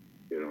excited.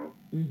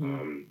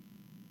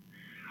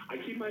 I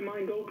keep my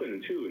mind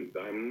open too.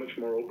 I'm much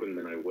more open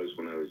than I was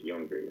when I was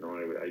younger.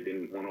 I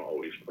didn't want to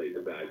always play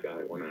the bad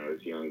guy when I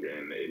was younger,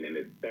 and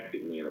it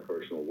affected me in a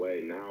personal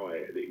way. Now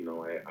I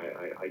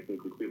can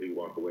completely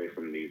walk away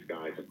from these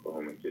guys and go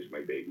home and kiss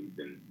my babies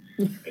and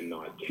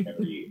not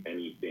carry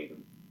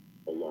anything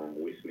along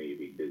with me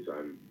because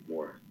I'm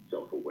more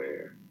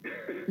self-aware.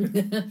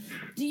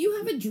 Do you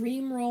have a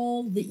dream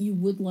role that you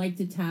would like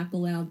to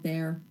tackle out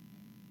there?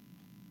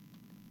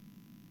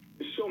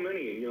 There's so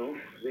many,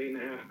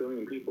 8.5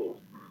 billion people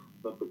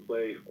love to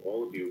play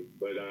all of you,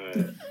 but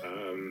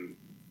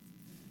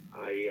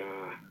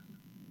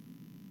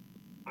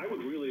I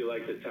would really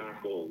like to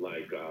tackle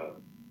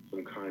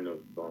some kind of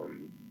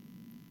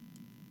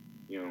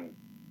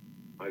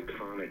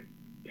iconic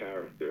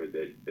character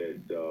that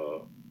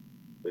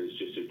is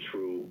just a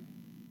true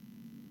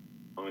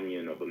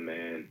onion of a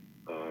man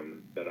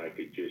that I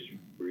could just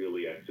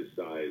really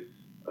exercise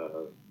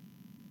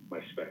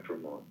my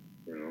spectrum on,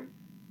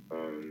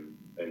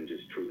 and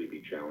just truly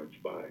be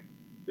challenged by.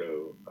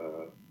 So,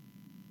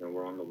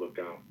 we're on the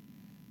lookout,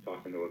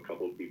 talking to a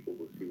couple of people.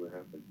 We'll see what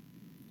happens.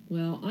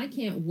 Well, I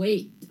can't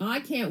wait. I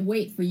can't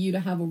wait for you to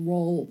have a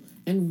role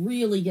and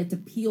really get to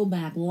peel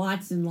back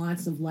lots and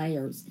lots of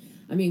layers.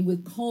 I mean,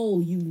 with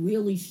Cole, you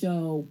really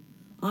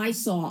I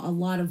saw a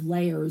lot of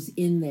layers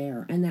in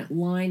there, and that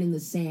line in the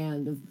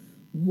sand of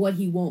what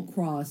he won't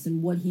cross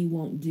and what he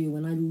won't do.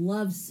 And I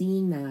love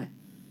seeing that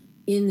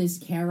in this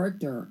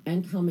character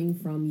and coming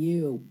from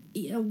you.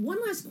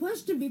 One last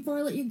question before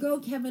I let you go,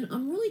 Kevin.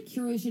 I'm really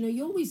curious.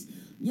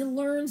 You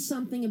learn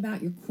something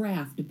about your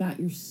craft, about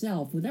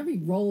yourself with every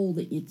role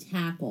that you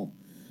tackle.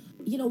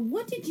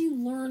 What did you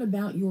learn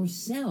about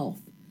yourself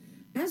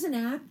as an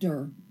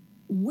actor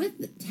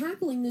with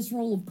tackling this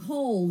role of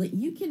Cole that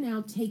you can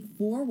now take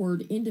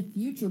forward into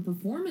future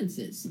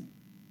performances?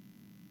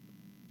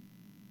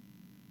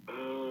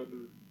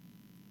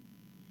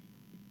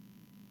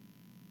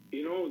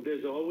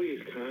 There's always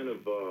kind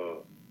of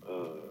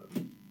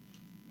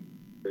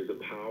there's a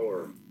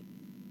power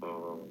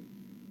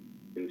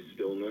in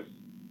stillness.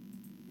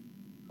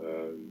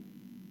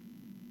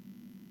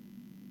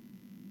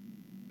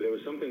 There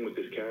was something with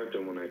this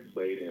character when I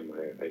played him.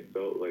 I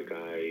felt like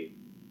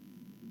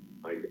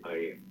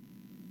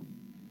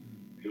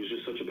he was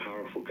just such a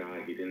powerful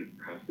guy. He didn't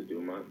have to do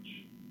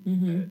much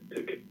to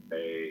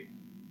convey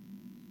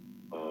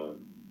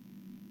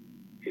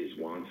his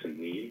wants and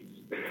needs.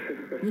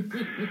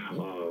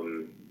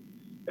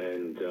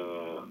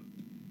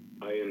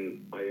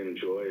 I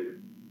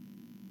enjoyed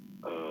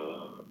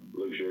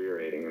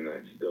luxuriating in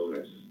that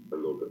stillness a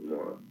little bit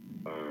more.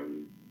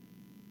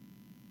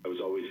 I was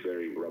always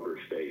very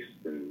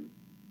rubber-faced, and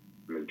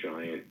I'm a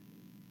giant,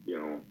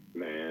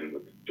 man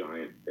with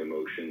giant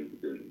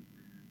emotions,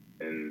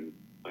 and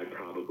I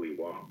probably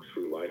walk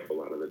through life a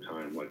lot of the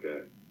time like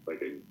a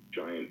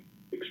giant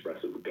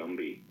expressive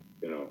Gumby,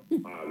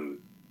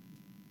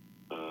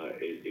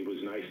 it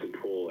was nice to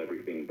pull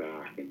everything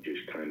back and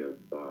just kind of,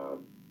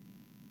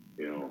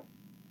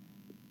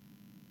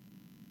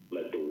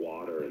 let the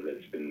water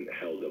that's been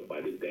held up by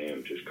the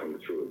dam just come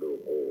through a little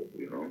hole.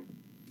 It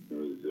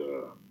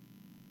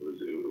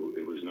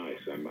was nice.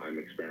 I'm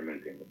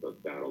experimenting with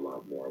that a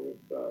lot more with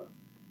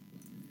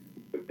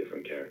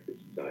different characters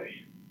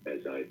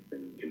as I've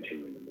been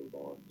continuing to move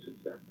on since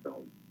that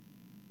film.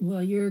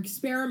 Well, your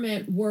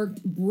experiment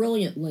worked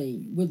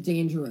brilliantly with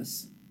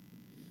Dangerous.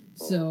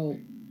 So,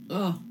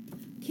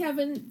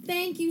 Kevin,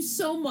 thank you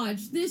so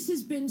much. This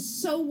has been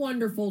so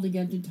wonderful to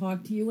get to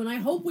talk to you, and I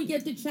hope we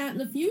get to chat in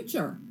the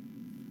future.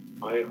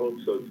 I hope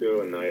so,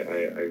 too, and I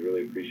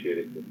really appreciate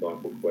it, the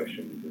thoughtful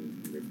questions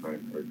and your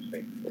kind words.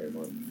 Thank you very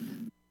much.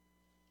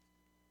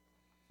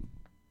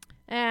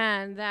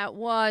 And that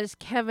was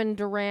Kevin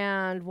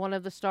Durand, one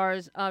of the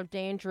stars of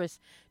Dangerous.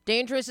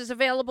 Dangerous is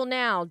available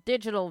now,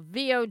 digital,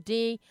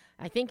 VOD,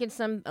 I think in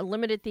some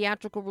limited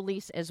theatrical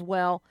release as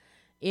well.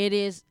 It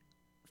is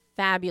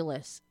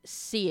fabulous.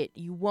 See it.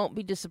 You won't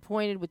be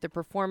disappointed with the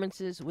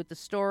performances, with the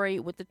story,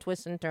 with the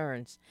twists and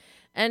turns.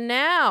 And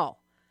now,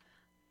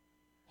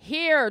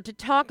 here to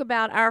talk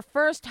about our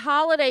first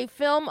holiday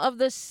film of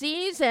the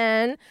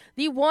season,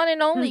 the one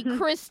and only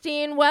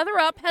Christine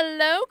Weatherup.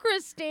 Hello,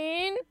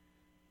 Christine.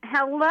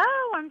 Hello.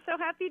 I'm so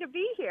happy to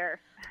be here.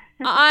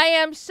 I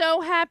am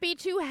so happy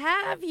to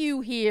have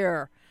you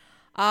here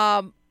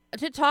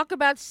to talk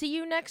about See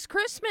You Next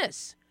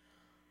Christmas.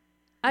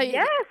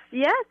 Yes.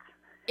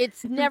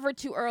 It's never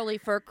too early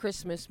for a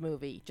Christmas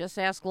movie. Just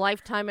ask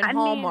Lifetime and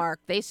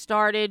Hallmark. They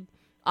started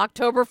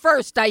October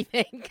 1st, I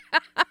think.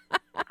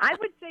 I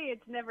would say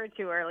it's never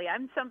too early.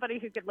 I'm somebody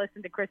who could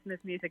listen to Christmas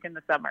music in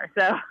the summer,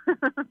 so.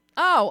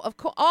 Oh, of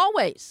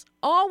course,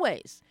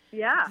 always.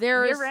 Yeah,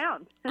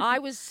 year-round. I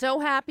was so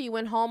happy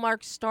when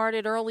Hallmark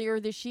started earlier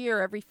this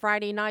year. Every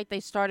Friday night, they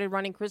started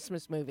running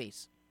Christmas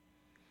movies.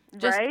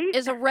 Just right?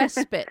 as a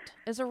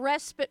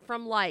respite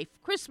from life.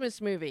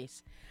 Christmas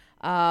movies.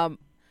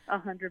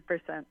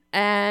 100%.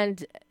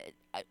 And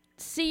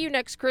See You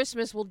Next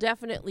Christmas will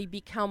definitely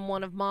become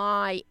one of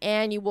my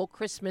annual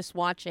Christmas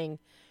watching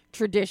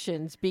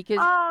traditions because...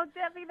 Oh,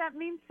 Debbie, that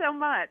means so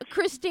much.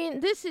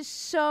 Christine, this is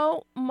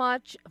so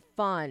much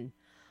fun.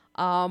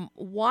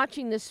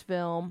 Watching this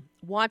film,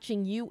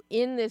 watching you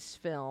in this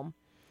film.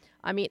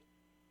 I mean,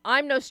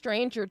 I'm no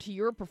stranger to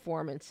your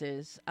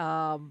performances.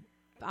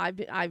 I've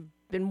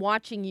been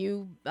watching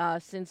you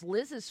since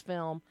Liz's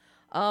film,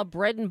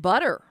 Bread and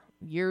Butter,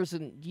 years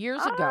ago.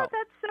 Oh,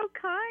 that's so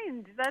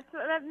kind.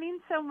 That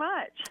means so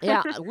much.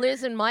 Yeah,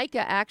 Liz and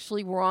Micah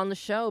actually were on the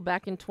show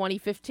back in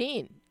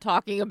 2015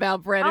 talking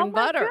about Bread and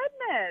Butter.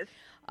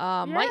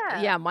 Oh, my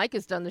goodness.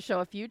 Micah's done the show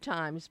a few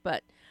times,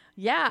 but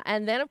yeah,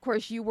 and then of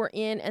course you were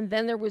in, and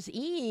then there was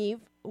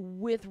Eve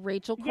with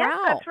Rachel Crow. Yes,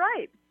 that's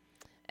right.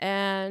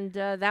 And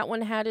that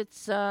one had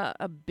its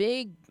a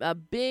big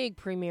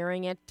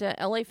premiering at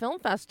LA Film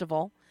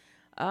Festival,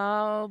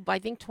 I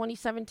think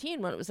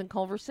 2017 when it was in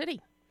Culver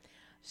City.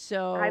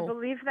 So I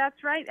believe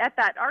that's right, at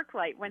that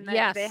ArcLight when they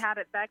had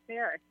it back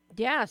there.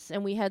 Yes,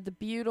 and we had the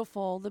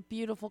beautiful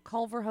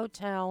Culver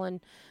Hotel and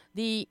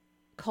the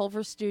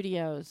Culver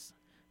Studios,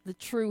 the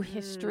true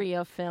history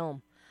of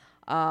film.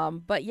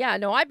 But yeah,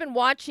 no, I've been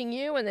watching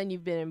you, and then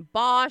you've been in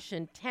Bosch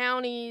and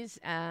Townies,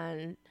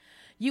 and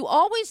you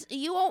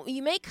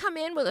may come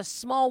in with a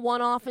small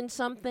one-off in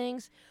some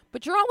things,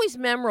 but you're always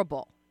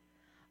memorable.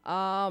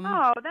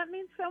 Oh, that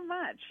means so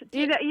much.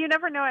 You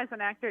never know as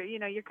an actor.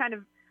 You're kind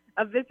of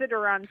a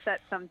visitor on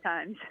set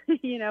sometimes.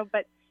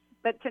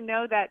 But to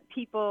know that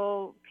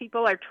people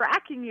are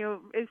tracking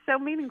you is so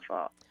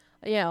meaningful.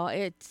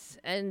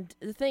 And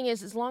the thing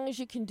is, as long as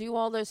you can do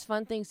all those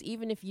fun things,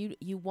 even if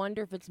you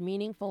wonder if it's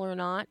meaningful or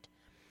not,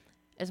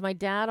 as my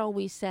dad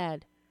always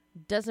said,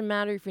 doesn't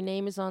matter if your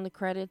name is on the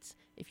credits,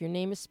 if your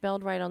name is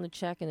spelled right on the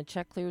check and the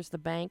check clears the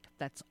bank,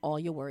 that's all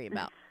you worry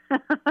about.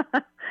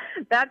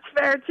 That's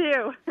fair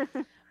too.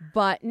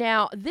 But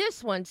now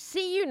this one,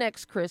 See You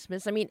Next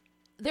Christmas. I mean,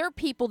 there are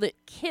people that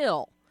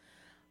kill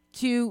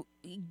to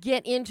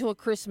get into a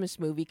Christmas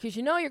movie because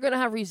you're going to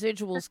have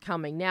residuals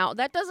coming. Now,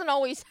 that doesn't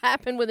always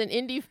happen with an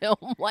indie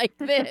film like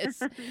this.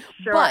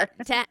 Sure. But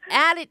to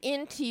add it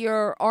into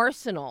your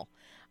arsenal,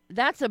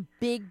 that's a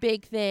big,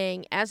 big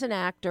thing as an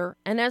actor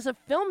and as a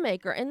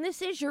filmmaker. And this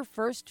is your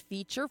first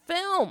feature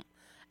film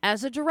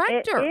as a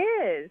director. It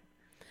is.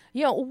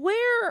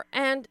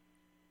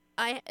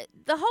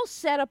 The whole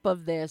setup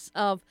of this,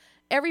 of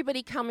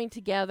everybody coming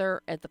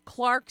together at the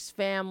Clark's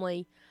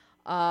family,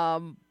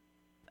 the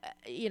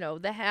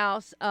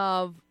house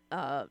of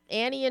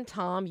Annie and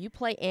Tom. You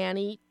play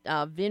Annie.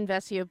 Vin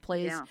Vessia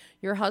plays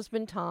your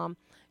husband, Tom.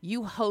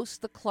 You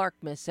host the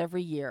Clarkmas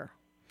every year.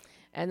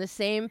 And the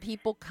same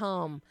people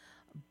come,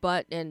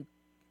 and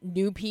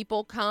new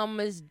people come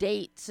as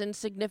dates and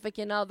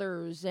significant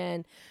others.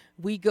 And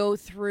we go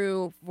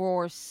through,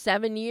 for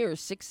 7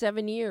 years,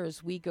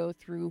 we go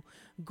through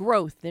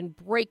growth and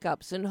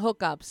breakups and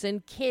hookups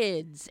and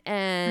kids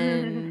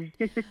and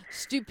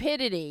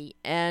stupidity.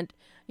 And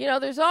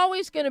there's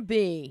always going to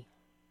be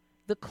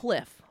the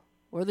Cliff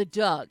or the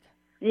Doug.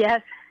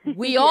 Yes.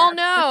 We all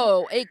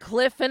know a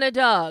Cliff and a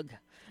Doug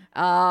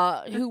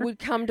who would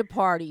come to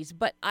parties.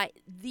 But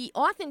the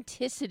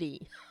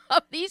authenticity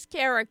of these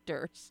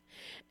characters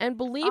and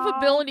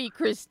believability,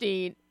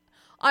 Christine,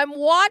 I'm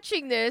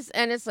watching this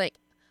and it's like,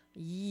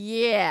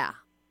 yeah,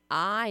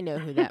 I know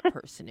who that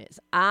person is.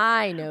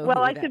 I know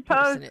who that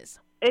person is.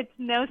 It's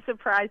no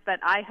surprise that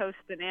I host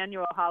an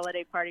annual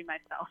holiday party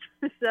myself.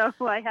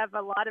 So I have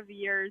a lot of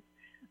years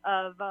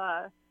of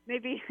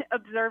maybe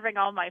observing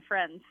all my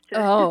friends.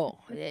 Oh,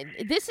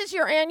 this is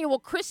your annual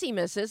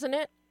Christmas, isn't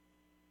it?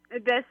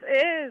 This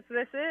is.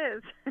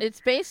 It's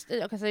based,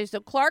 okay,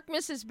 so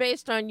Clarkmas is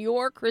based on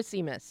your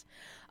Christmas,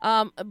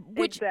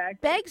 which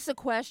begs the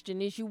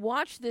question, as you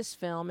watch this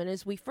film, and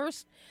as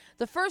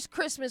the first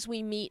Christmas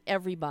we meet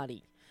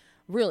everybody,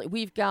 really,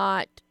 we've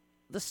got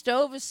the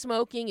stove is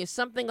smoking. Is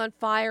something on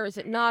fire? Is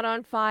it not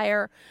on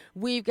fire?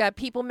 We've got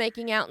people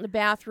making out in the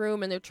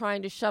bathroom, and they're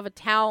trying to shove a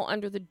towel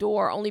under the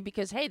door only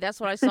because, hey, that's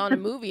what I saw in a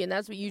movie, and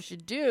that's what you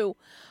should do.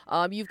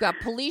 You've got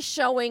police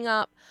showing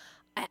up.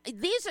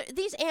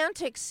 These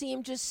antics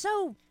seem just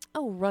so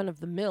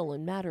run-of-the-mill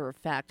and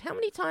matter-of-fact. How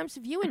many times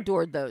have you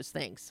endured those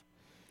things?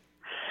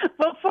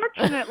 Well,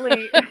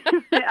 fortunately,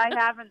 I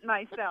haven't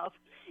myself.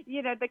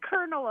 You know, the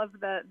kernel of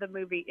the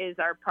movie is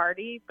our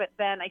party, but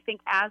then I think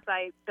as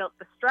I built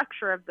the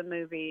structure of the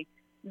movie,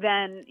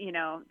 then, you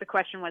know, the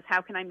question was,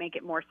 how can I make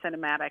it more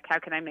cinematic? How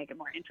can I make it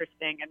more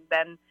interesting? And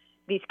then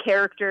these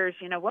characters,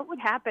 you know, what would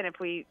happen if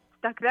we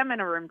stuck them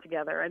in a room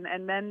together?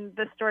 And then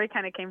the story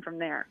kind of came from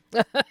there.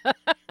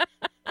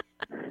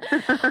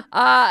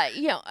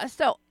 You know,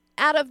 so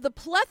out of the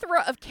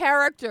plethora of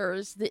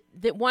characters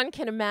that one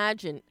can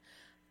imagine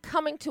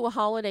coming to a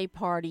holiday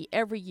party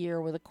every year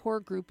with a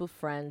core group of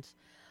friends,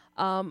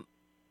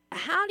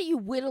 how do you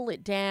whittle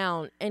it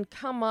down and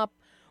come up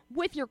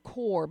with your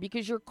core?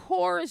 Because your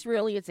core is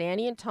really, it's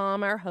Annie and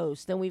Tom, our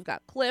hosts. Then we've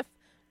got Cliff,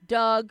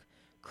 Doug,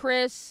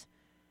 Chris,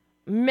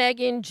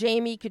 Megan,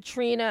 Jamie,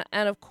 Katrina,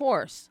 and of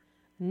course,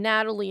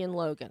 Natalie and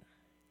Logan.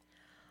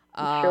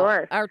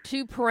 Sure. Our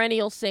two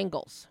perennial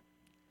singles.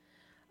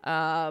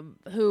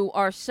 Who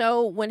are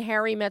so, when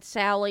Harry met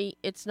Sally,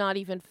 it's not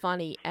even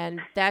funny.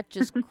 And that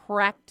just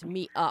cracked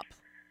me up.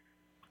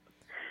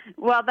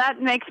 Well,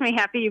 that makes me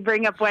happy you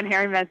bring up When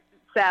Harry Met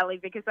Sally,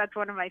 because that's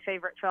one of my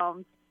favorite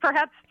films.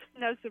 Perhaps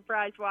no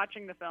surprise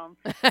watching the film.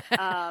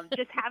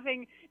 Just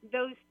having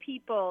those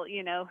people,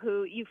 you know,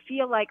 who you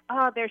feel like,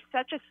 oh, there's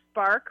such a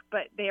spark,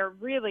 but they are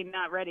really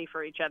not ready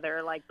for each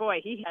other. Like, boy,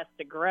 he has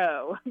to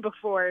grow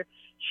before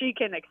she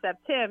can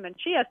accept him, and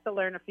she has to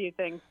learn a few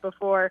things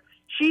before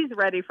she's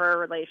ready for a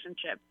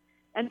relationship.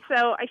 And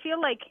so I feel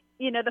like,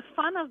 you know, the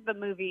fun of the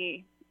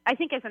movie, I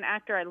think as an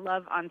actor, I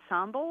love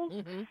ensembles.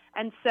 Mm-hmm.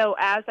 And so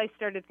as I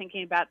started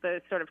thinking about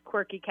the sort of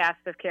quirky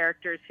cast of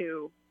characters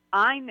who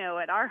I know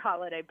at our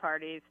holiday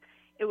parties,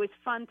 it was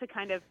fun to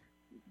kind of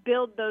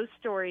build those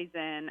stories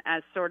in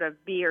as sort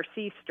of B or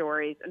C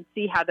stories and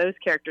see how those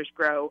characters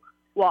grow,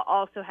 while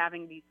also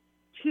having these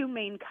two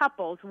main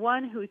couples,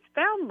 one who's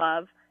found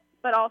love,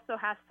 but also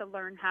has to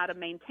learn how to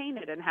maintain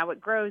it and how it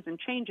grows and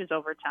changes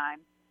over time,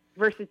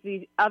 versus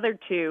these other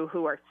two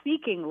who are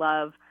seeking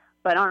love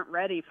but aren't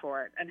ready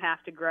for it and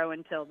have to grow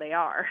until they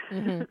are.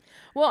 Mm-hmm.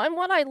 Well, and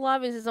what I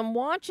love is I'm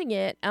watching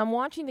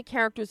the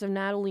characters of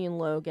Natalie and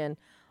Logan,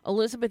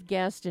 Elizabeth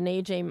Guest and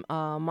AJ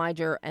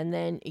Mijer, and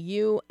then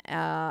you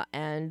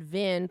and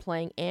Vin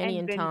playing Annie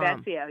and Tom.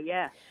 Vin Vesio,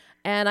 yeah.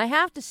 And I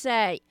have to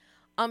say,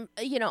 I'm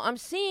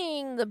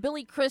seeing the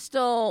Billy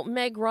Crystal,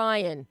 Meg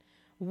Ryan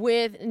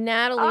with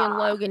Natalie and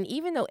Logan,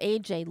 even though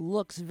AJ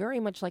looks very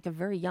much like a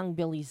very young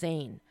Billy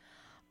Zane.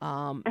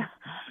 Oh,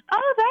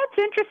 that's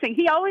interesting.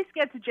 He always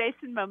gets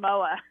Jason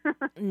Momoa.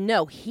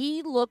 No,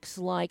 he looks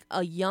like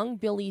a young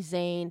Billy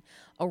Zane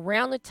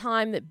around the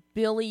time that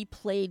Billy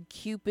played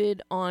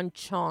Cupid on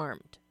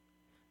Charmed,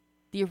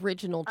 the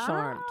original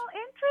Charmed. Oh,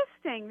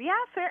 interesting. Yeah,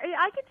 fair.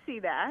 I could see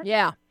that.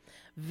 Yeah,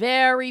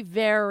 very,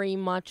 very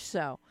much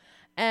so.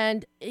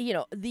 And, you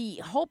know, the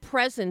whole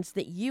presence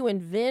that you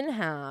and Vin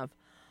have,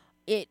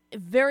 it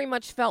very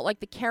much felt like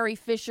the Carrie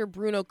Fisher,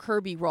 Bruno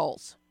Kirby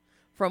roles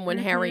from When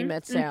Harry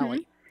Met Sally.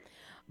 Mm-hmm.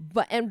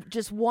 And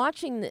just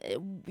watching the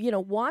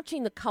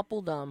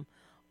coupledom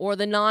or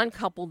the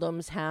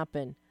non-coupledoms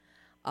happen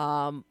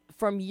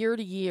from year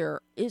to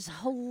year is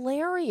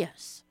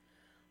hilarious.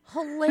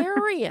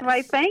 Hilarious.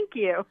 Why, thank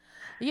you.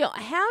 You know,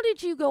 how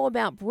did you go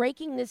about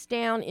breaking this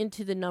down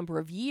into the number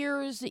of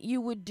years that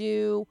you would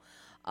do,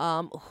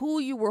 who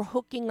you were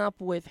hooking up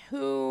with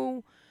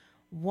who,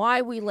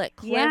 why we let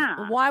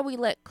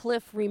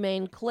Cliff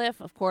remain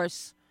Cliff? Of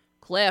course,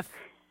 Cliff.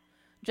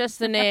 Just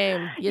the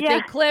name. You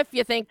think Cliff,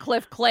 you think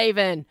Cliff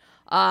Clavin.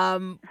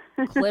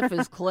 Cliff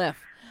is Cliff.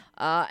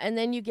 And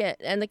then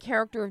and the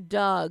character of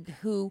Doug,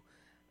 who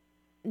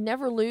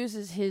never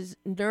loses his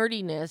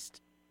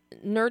nerdiness,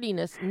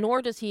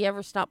 nor does he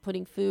ever stop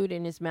putting food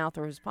in his mouth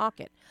or his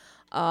pocket.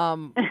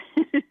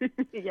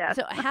 Yes.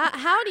 So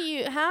how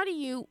do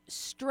you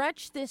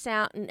stretch this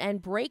out and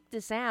break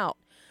this out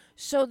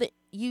so that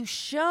you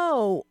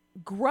show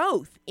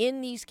growth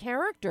in these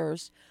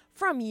characters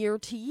from year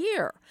to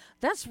year.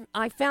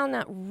 I found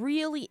that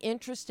really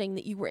interesting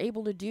that you were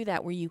able to do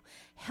that, where you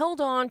held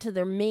on to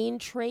their main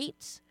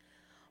traits,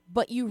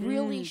 but you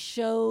really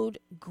showed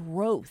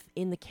growth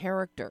in the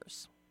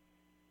characters.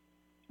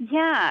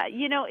 Yeah,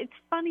 it's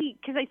funny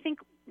because I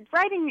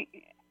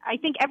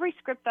think every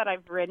script that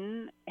I've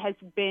written has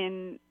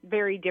been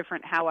very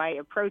different how I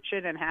approach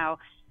it and how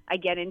I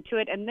get into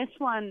it. And this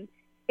one,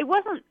 it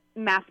wasn't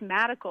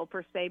mathematical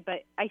per se,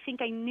 but I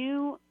think I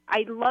knew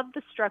I loved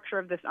the structure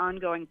of this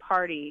ongoing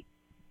party,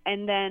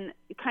 and then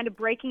kind of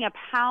breaking up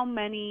how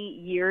many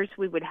years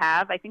we would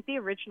have. I think the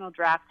original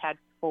draft had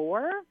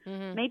 4,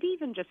 maybe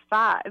even just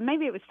 5.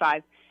 Maybe it was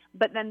 5.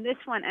 But then this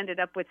one ended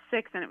up with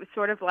 6, and it was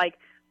sort of like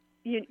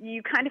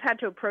you kind of had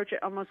to approach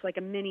it almost like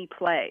a mini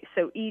play.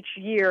 So each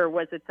year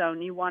was its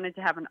own. You wanted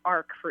to have an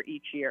arc for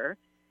each year.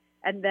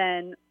 And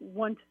then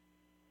once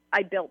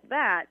I built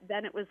that,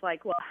 then it was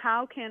like, well,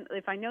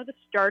 if I know the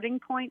starting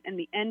point and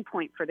the end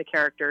point for the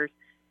characters,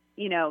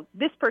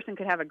 this person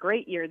could have a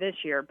great year this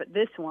year, but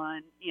this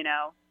one,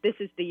 this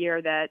is the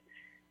year that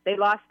they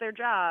lost their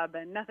job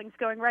and nothing's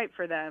going right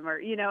for them, or,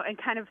 and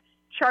kind of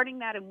charting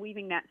that and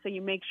weaving that so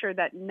you make sure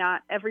that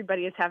not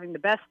everybody is having the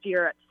best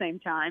year at the same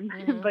time,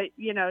 but,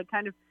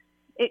 kind of,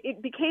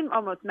 it became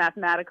almost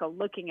mathematical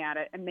looking at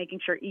it and making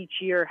sure each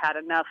year had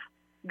enough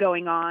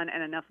going on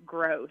and enough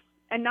growth,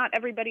 and not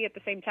everybody at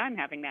the same time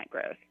having that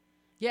growth.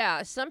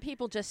 Yeah, some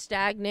people just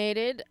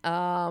stagnated.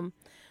 Yeah.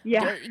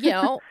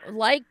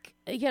 Like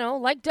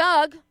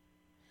Doug,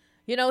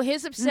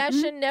 his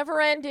obsession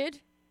never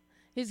ended.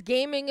 His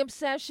gaming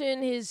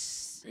obsession,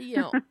 his,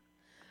 the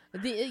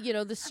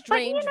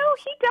strange. But,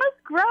 he does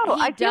grow.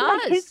 He I feel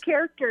does. like his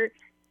character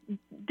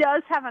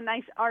does have a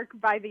nice arc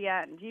by the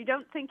end. You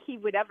don't think he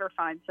would ever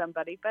find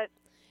somebody, but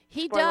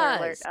he spoiler does.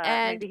 alert,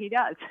 And maybe he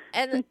does.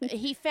 And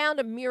he found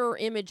a mirror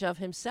image of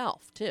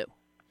himself, too.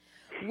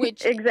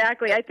 Which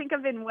Exactly. I think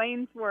of in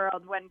Wayne's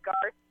World when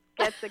Garth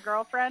gets a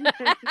girlfriend.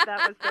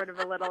 That was sort of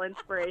a little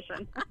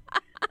inspiration.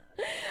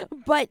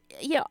 But,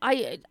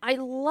 I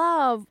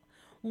love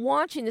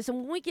watching this. And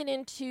when we get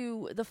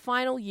into the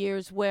final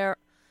years where,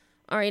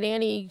 all right,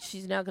 Annie,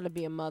 she's now going to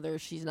be a mother.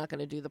 She's not going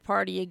to do the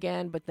party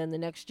again. But then the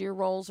next year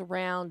rolls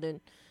around,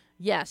 and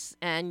yes,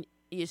 and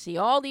you see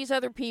all these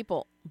other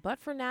people. But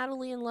for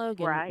Natalie and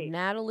Logan, right.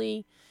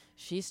 Natalie,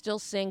 she's still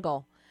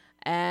single.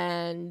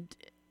 And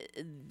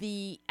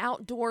the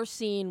outdoor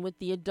scene with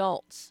the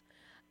adults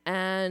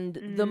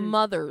and the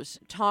mothers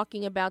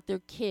talking about their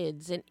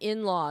kids and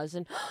in-laws,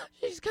 and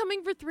she's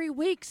coming for 3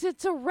 weeks.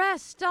 It's a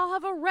rest. I'll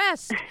have a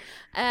rest.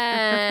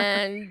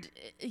 And,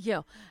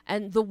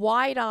 and the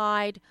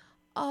wide-eyed,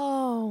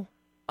 oh,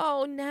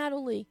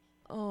 Natalie,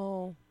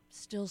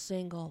 still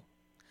single.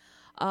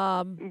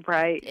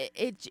 Right.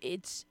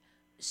 It's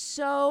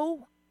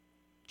so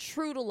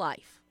true to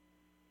life.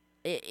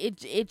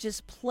 It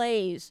just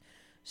plays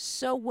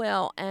so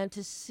well, and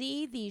to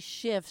see these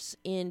shifts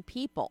in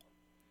people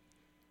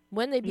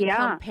when they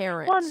become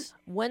parents,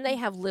 when they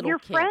have little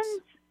kids. Your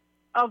friends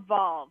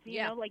evolve,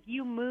 like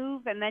you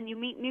move and then you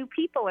meet new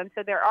people, and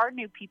so there are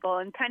new people,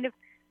 and kind of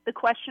the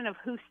question of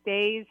who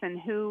stays and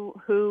who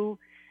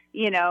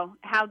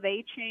how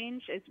they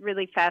change is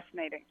really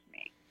fascinating to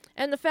me.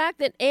 And the fact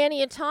that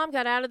Annie and Tom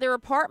got out of their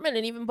apartment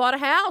and even bought a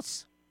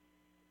house.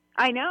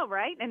 I know,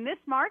 right? In this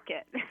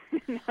market.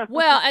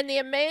 Well, and the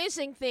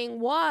amazing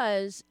thing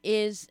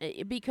is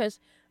because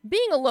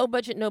being a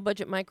low-budget,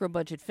 no-budget,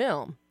 micro-budget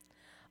film,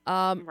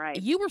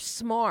 right. You were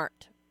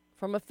smart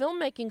from a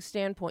filmmaking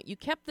standpoint. You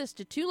kept this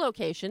to 2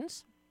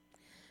 locations,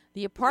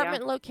 the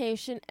apartment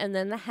location and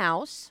then the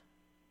house.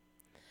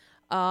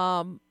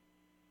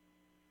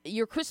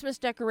 Your Christmas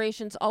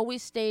decorations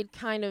always stayed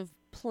kind of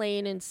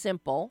plain and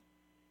simple.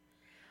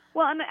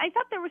 Well, and I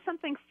thought there was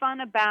something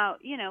fun about,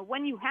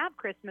 when you have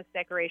Christmas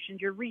decorations,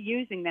 you're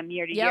reusing them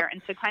year to year.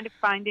 And so kind of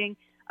finding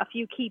a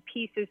few key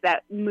pieces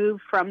that move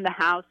from the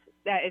house,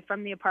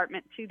 from the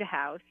apartment to the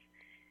house.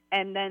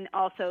 And then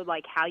also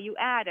like how you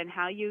add and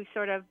how you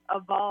sort of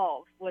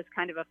evolve was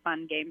kind of a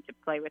fun game to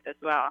play with as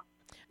well.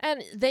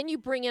 And then you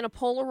bring in a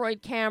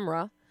Polaroid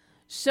camera.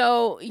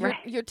 So you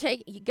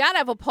got to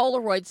have a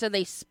Polaroid so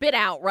they spit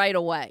out right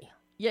away.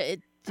 Yeah,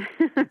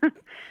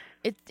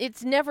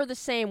 It's never the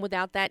same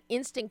without that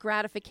instant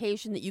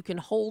gratification that you can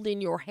hold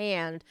in your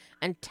hand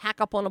and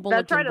tack up on a bulletin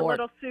board. That's right, a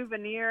little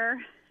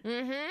souvenir.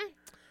 Mm-hmm.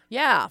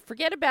 Yeah,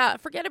 forget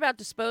about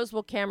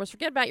disposable cameras.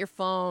 Forget about your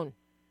phone.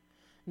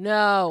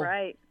 No.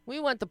 Right. We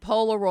want the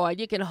Polaroid.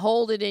 You can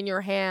hold it in your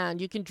hand.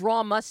 You can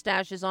draw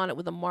mustaches on it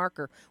with a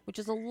marker, which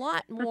is a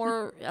lot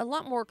more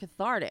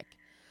cathartic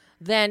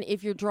than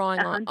if you're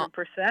drawing 100%. on.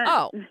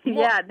 Oh,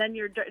 yeah. Then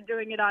you're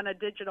doing it on a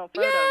digital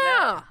photo.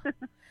 Yeah. Now.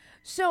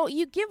 So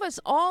you give us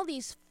all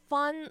these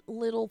fun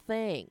little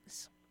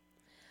things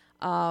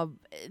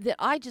that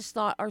I just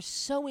thought are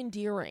so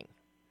endearing.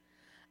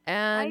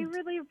 And I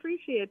really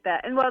appreciate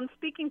that. And I'm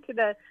speaking to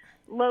the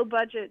low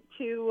budget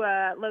to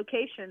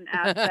location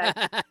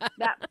aspect.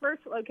 That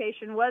first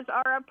location was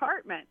our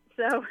apartment.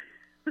 So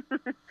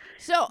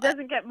it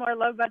doesn't get more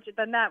low budget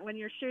than that when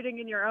you're shooting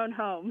in your own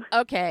home.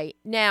 Okay.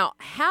 Now,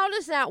 how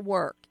does that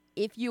work?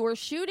 if you are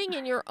shooting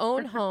in your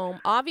own home,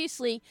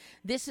 obviously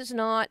this is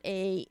not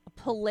a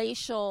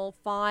palatial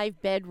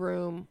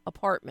 5-bedroom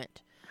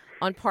apartment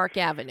on Park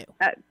Avenue.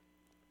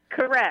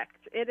 Correct.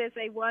 It is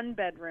a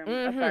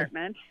 1-bedroom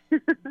apartment.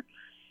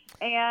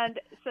 And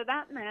so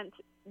that meant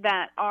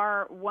that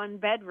our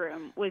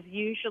 1-bedroom was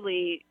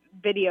usually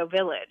Video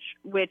Village,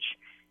 which,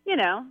 you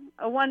know,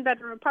 a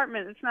 1-bedroom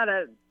apartment, it's not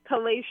a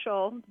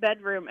palatial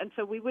bedroom. And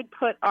so we would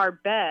put our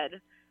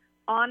bed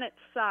on its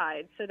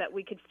side so that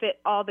we could fit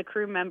all the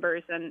crew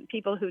members and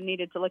people who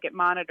needed to look at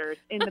monitors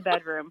in the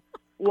bedroom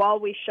while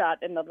we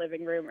shot in the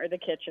living room or the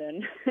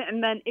kitchen.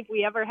 And then if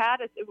we ever had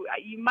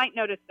you might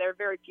notice there are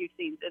very few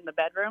scenes in the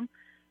bedroom,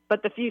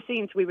 but the few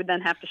scenes we would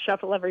then have to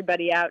shuffle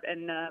everybody out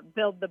and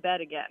build the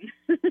bed again.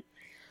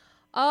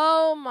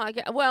 Oh, my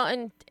God. Well,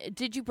 and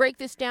did you break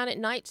this down at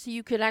night so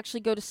you could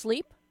actually go to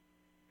sleep?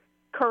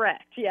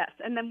 Correct, yes.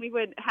 And then we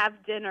would have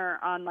dinner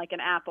on like an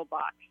apple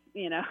box,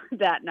 you know,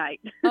 that night.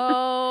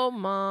 Oh,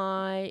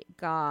 my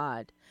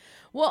God.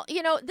 Well,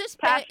 you know, this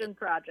passion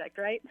project,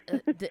 right?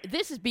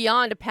 This is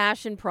beyond a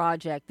passion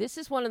project. This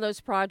is one of those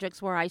projects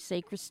where I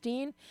say,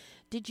 Christine,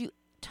 did you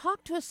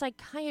talk to a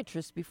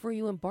psychiatrist before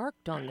you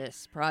embarked on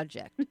this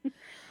project?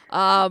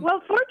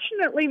 Well,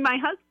 fortunately, my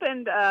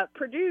husband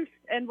produced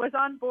and was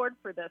on board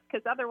for this,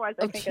 because otherwise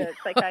I think a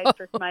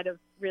psychiatrist might have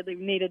really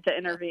needed to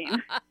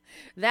intervene.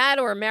 That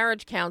or a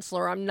marriage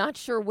counselor. I'm not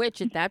sure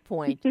which at that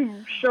point.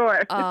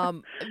 Sure.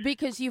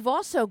 Because you've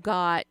also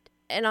got,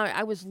 and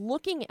I was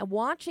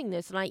watching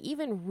this, and I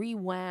even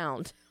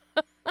rewound.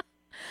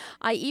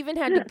 I even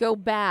had to go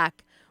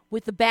back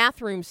with the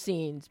bathroom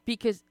scenes,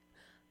 because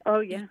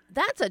oh, yeah,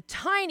 that's a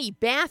tiny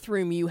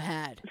bathroom you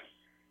had.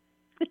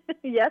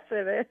 Yes,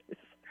 it is.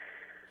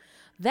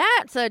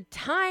 That's a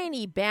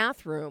tiny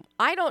bathroom.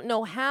 I don't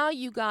know how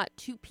you got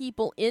 2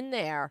 people in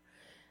there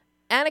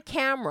and a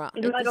camera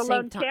at let the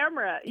alone same time.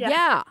 Camera.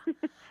 Yeah.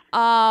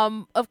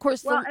 Of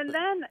course. Well, and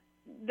then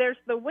there's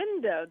the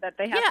window that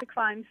they have to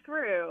climb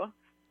through,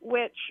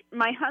 which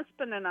my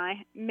husband and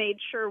I made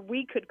sure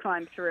we could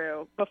climb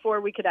through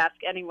before we could ask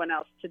anyone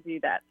else to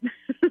do that.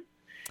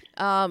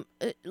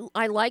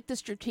 I like the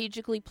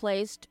strategically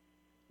placed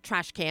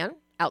trash can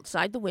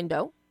outside the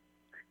window.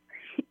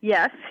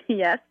 Yes,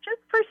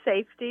 just for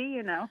safety,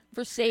 you know.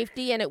 For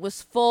safety, and it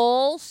was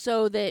full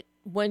so that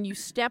when you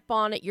step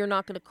on it, you're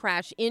not going to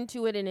crash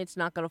into it and it's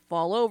not going to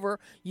fall over.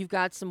 You've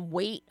got some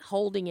weight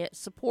holding it,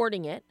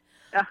 supporting it.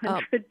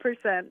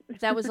 100%.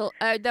 That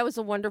was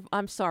a wonderful.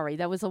 I'm sorry,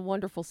 that was a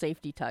wonderful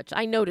safety touch.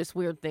 I notice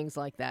weird things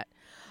like that.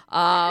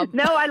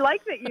 No, I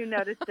like that you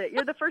noticed it.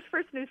 You're the first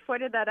person who's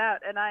pointed that out,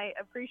 and I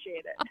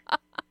appreciate it.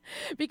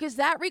 Because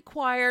that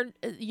required,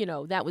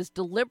 that was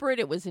deliberate.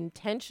 It was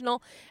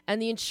intentional,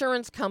 and the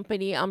insurance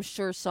company, I'm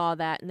sure, saw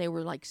that, and they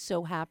were like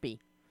so happy.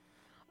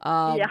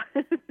 Yeah,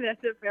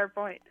 that's a fair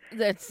point.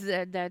 That's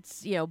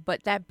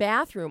but that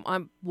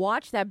bathroom,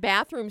 watch that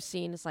bathroom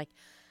scene. It's like,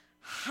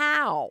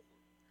 how?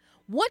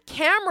 What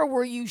camera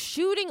were you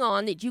shooting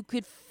on that you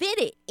could fit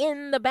it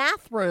in the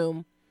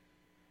bathroom?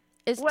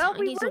 Well,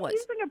 we were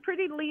using a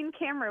pretty lean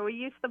camera. We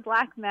used the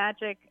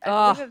Blackmagic.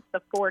 I believe it's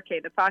the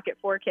 4K, the Pocket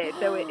 4K,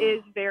 so it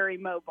is very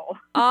mobile.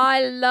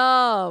 I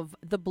love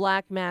the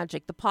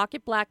Blackmagic, the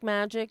Pocket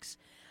Blackmagics.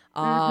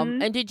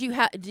 And did you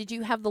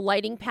have the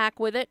lighting pack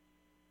with it?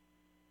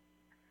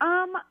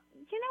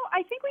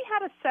 I think we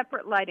had a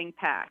separate lighting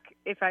pack,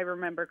 if I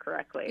remember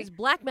correctly. Because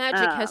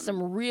Blackmagic has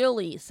some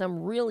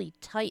really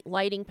tight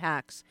lighting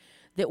packs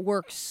that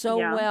work so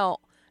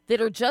well,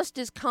 that are just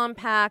as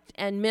compact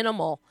and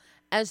minimal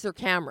as their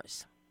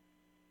cameras.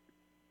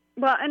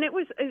 Well, and it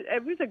was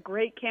a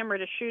great camera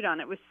to shoot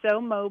on. It was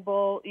so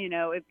mobile,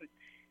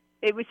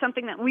 it was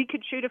something that we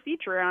could shoot a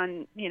feature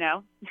on,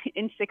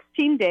 in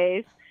 16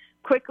 days,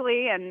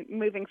 quickly and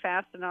moving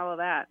fast and all of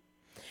that.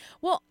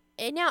 Well,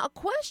 and now a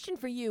question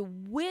for you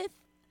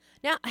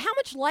now, how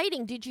much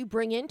lighting did you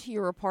bring into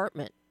your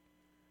apartment?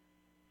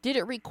 Did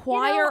it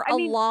require a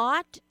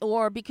lot,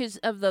 or because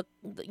of the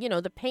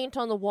paint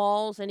on the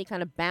walls, any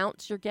kind of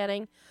bounce you're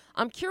getting?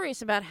 I'm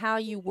curious about how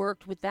you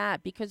worked with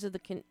that, because of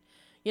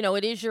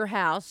it is your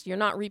house. You're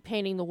not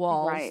repainting the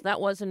walls. Right. That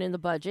wasn't in the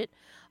budget.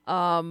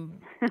 How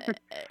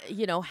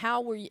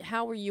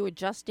were you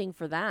adjusting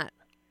for that?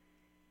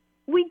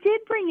 We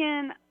did bring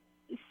in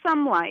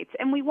some lights,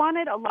 and we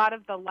wanted a lot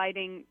of the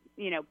lighting,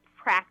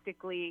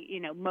 practically,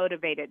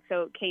 motivated.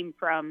 So it came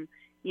from,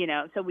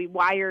 so we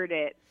wired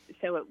it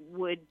so it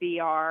would be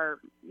our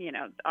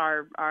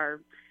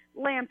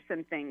lamps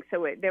and things.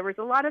 So there was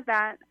a lot of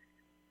that.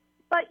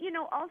 But,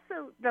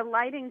 also the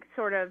lighting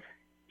sort of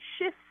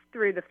shifts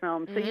through the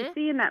film. So you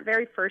see in that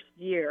very first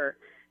year,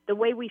 the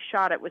way we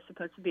shot it was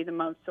supposed to be the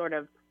most sort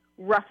of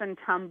rough and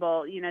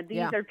tumble.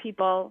 These are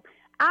people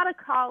out of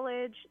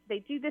college. They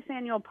do this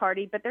annual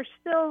party, but they're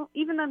still,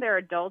 even though they're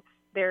adults,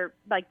 they're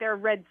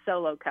red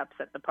Solo cups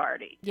at the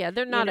party. Yeah,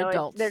 they're not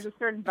adults. There's a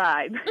certain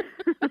vibe.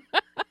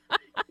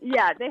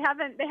 Yeah, they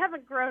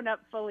haven't grown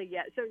up fully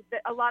yet. So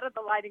a lot of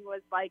the lighting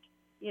was like,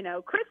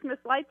 Christmas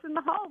lights in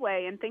the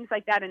hallway and things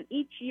like that. And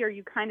each year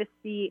you kind of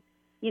see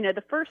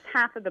the first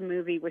half of the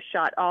movie was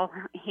shot all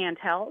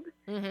handheld,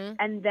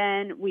 and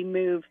then we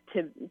moved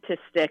to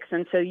sticks.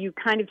 And so you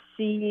kind of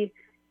see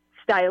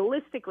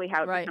stylistically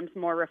how it becomes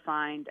more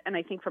refined. And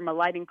I think from a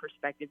lighting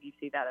perspective, you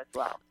see that as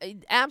well.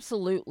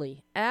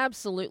 Absolutely.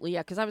 Absolutely.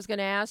 Yeah, because I was going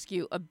to ask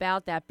you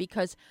about that,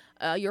 because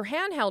your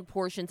handheld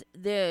portions,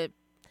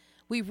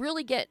 we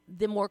really get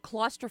the more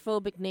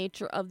claustrophobic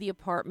nature of the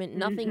apartment.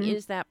 Nothing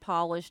is that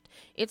polished.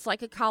 It's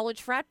like a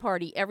college frat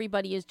party.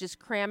 Everybody is just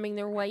cramming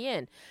their way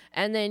in.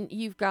 And then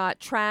you've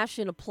got trash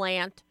in a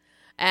plant.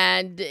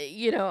 And,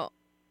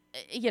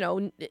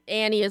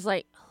 Annie is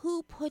like,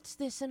 who puts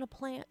this in a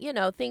plant?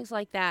 Things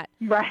like that.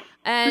 Right.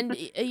 And,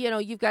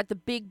 you've got the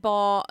big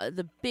bowl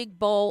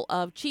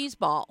of cheese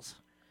balls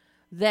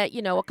that,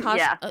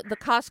 the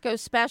Costco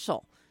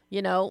special.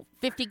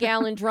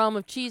 50-gallon drum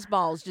of cheese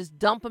balls, just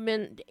dump them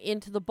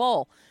into the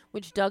bowl,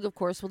 which Doug, of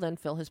course, will then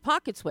fill his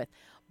pockets with.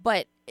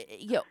 But,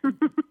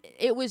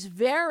 it was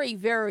very,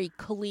 very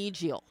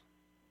collegial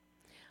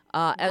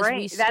as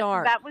we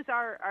start. That was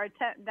our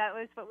that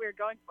was what we were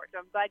going for. So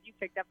I'm glad you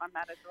picked up on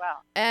that as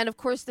well. And, of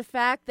course, the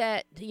fact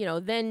that,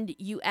 then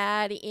you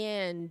add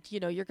in,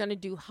 you're going to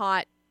do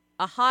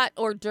a hot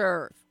hors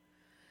d'oeuvre.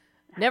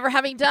 Never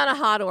having done a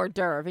hot hors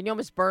d'oeuvre, and you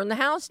almost burn the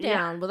house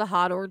down with a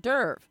hot hors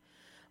d'oeuvre.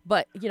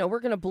 But,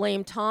 we're going to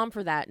blame Tom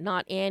for that,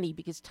 not Annie,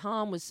 because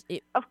Tom was...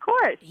 Of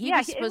course. He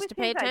was supposed to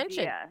pay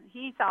attention. Idea.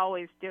 He's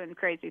always doing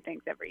crazy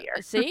things every year.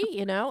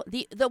 See,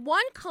 the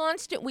one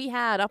constant we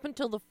had up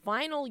until the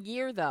final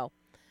year, though,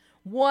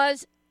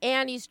 was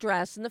Annie's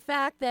dress, and the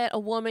fact that a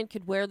woman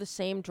could wear the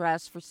same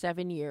dress for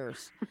 7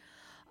 years.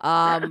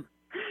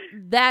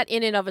 That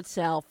in and of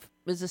itself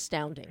was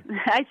astounding.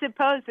 I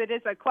suppose it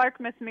is a Clark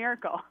Miss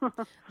miracle.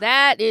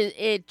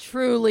 It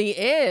truly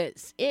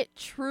is. It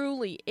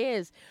truly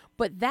is.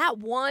 But that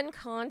one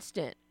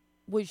constant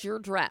was your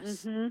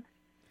dress.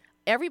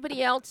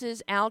 Everybody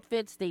else's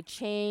outfits, they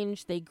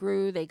changed, they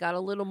grew, they got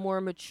a little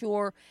more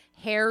mature.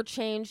 Hair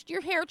changed.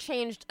 Your hair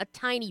changed a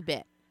tiny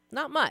bit.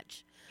 Not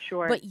much.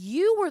 Sure. But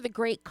you were the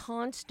great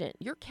constant.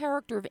 Your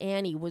character of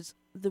Annie was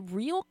the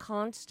real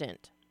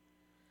constant.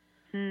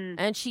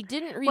 And she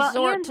didn't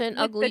resort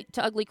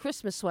to ugly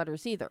Christmas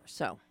sweaters either.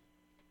 So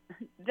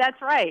that's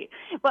right.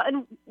 Well,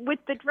 and with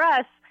the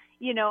dress,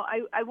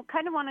 I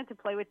kind of wanted to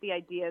play with the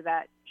idea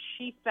that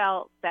she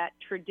felt that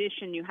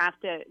tradition you have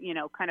to,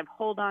 kind of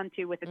hold on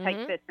to with a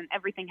tight fist, and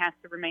everything has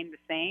to remain the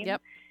same.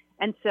 Yep.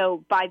 And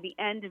so by the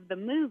end of the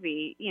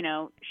movie,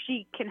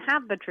 she can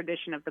have the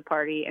tradition of the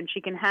party, and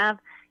she can have,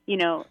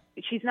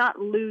 she's not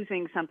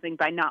losing something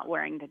by not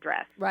wearing the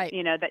dress. Right.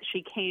 That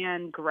she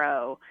can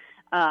grow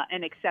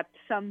and accept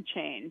some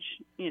change,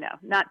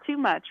 not too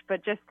much,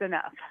 but just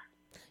enough.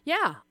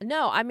 Yeah.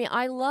 No, I mean,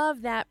 I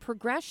love that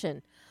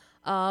progression.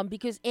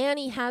 Because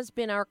Annie has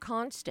been our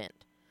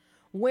constant.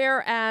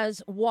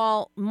 Whereas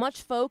while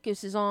much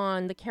focus is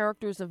on the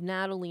characters of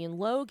Natalie and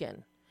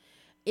Logan,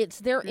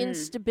 it's their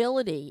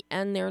instability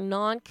and their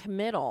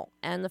non-committal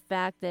and the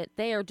fact that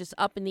they are just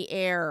up in the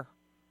air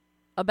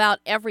about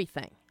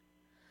everything.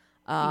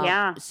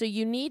 So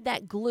you need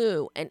that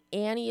glue, and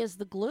Annie is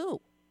the glue.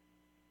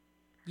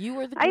 You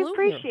are the glue. I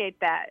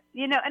appreciate that.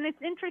 And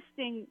it's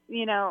interesting,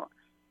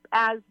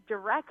 as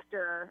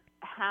director,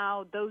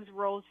 how those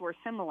roles were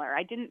similar.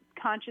 I didn't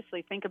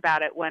consciously think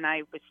about it when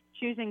I was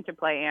choosing to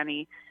play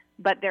Annie,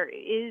 but there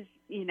is,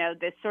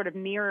 this sort of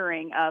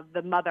mirroring of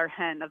the mother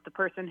hen, of the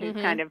person who's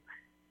kind of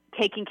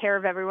taking care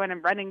of everyone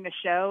and running the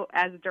show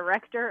as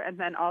director, and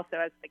then also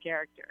as the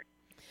character.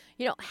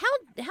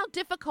 How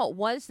difficult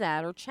was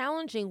that, or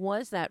challenging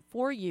was that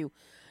for you?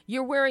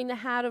 You're wearing the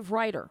hat of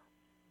writer,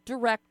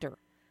 director,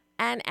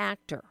 and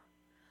actor.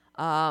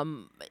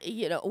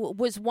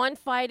 Was one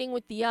fighting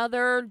with the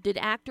other? Did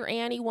actor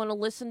Annie want to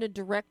listen to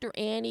director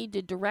Annie?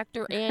 Did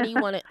director Annie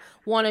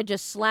want to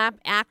just slap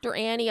actor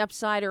Annie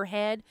upside her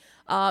head?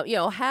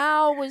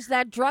 How was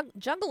that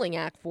juggling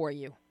act for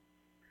you?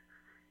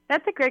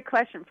 That's a great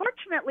question.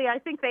 Fortunately, I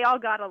think they all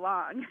got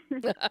along.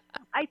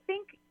 I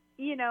think,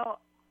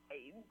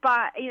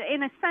 but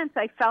in a sense,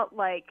 I felt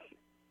like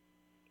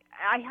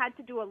I had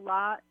to do a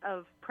lot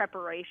of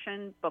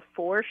preparation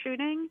before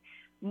shooting,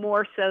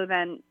 more so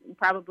than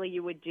probably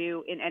you would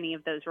do in any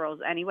of those roles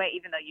anyway,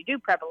 even though you do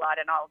prep a lot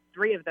in all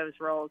three of those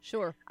roles.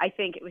 Sure. I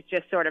think it was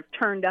just sort of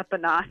turned up a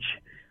notch.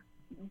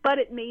 But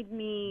it made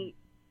me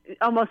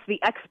almost the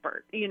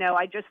expert.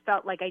 I just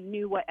felt like I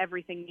knew what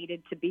everything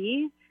needed to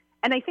be.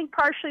 And I think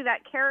partially that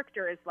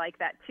character is like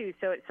that too,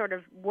 so it sort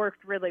of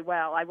worked really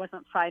well. I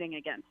wasn't fighting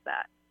against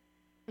that.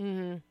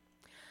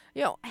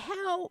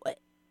 How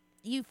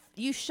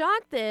you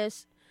shot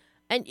this,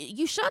 and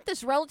you shot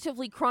this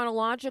relatively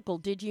chronological,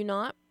 did you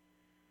not?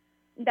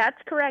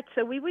 That's correct.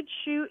 So we would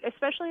shoot,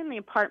 especially in the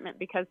apartment,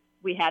 because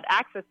we had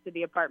access to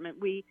the apartment.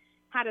 We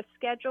had a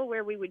schedule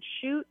where we would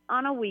shoot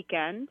on a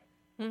weekend,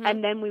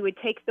 and then we would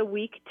take the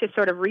week to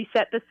sort of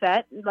reset the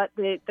set, let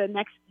the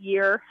next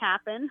year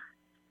happen,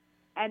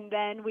 and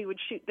then we would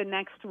shoot the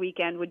next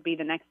weekend would be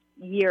the next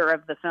year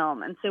of the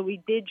film. And so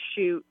we did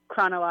shoot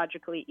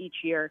chronologically each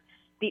year.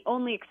 The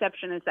only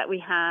exception is that we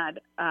had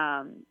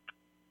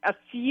a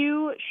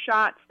few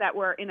shots that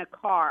were in a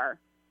car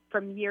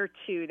from year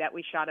 2 that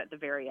we shot at the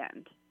very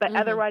end. But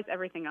otherwise,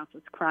 everything else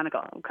was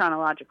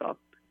chronological.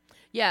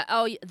 Yeah.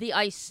 Oh, the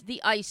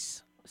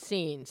ice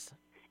scenes.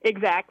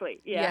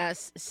 Exactly. Yeah.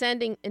 Yes.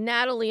 Sending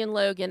Natalie and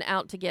Logan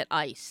out to get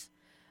ice.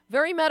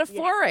 Very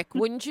metaphoric,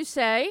 wouldn't you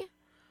say?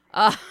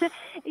 Yeah.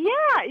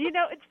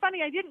 It's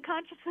funny. I didn't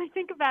consciously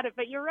think about it,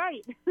 but you're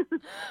right.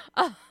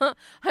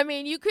 I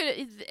mean, you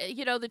could,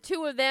 the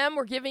two of them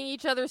were giving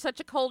each other such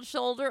a cold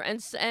shoulder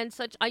and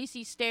such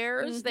icy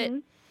stares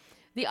that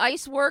the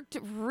ice worked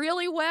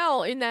really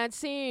well in that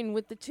scene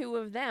with the two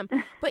of them.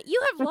 But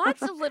you have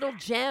lots of little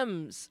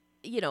gems,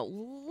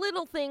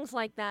 little things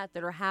like that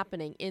are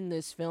happening in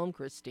this film,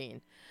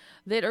 Christine,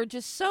 that are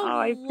just so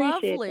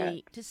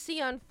lovely to see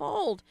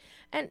unfold.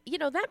 And,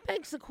 that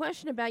begs the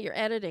question about your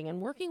editing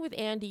and working with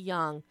Andy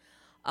Young.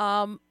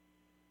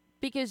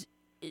 Because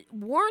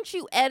weren't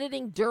you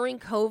editing during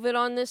COVID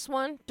on this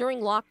one,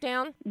 during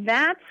lockdown?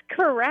 That's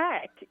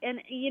correct.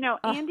 And,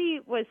 Andy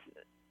was,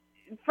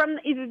 from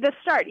the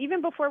start,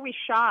 even before we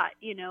shot,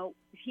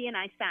 he and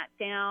I sat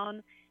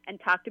down and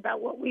talked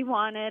about what we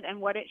wanted and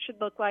what it should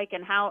look like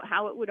and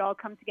how it would all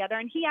come together.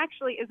 And he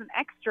actually is an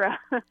extra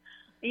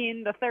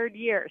in the third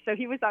year, so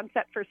he was on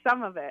set for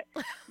some of it.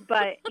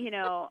 But,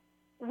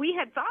 we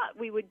had thought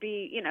we would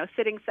be,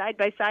 sitting side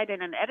by side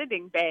in an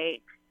editing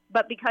bay,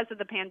 but because of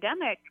the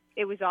pandemic,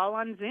 it was all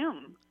on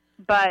Zoom.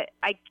 But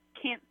I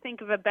can't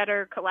think of a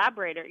better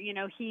collaborator.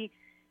 He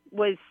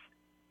was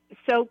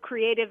so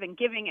creative and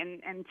giving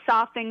and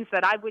saw things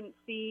that I wouldn't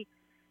see.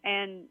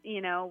 And,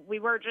 we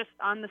were just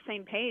on the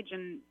same page.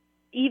 And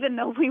even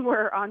though we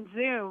were on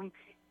Zoom,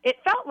 it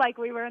felt like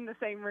we were in the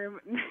same room,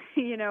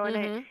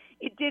 and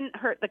it didn't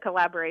hurt the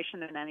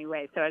collaboration in any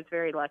way. So I was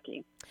very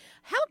lucky.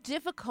 How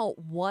difficult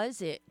was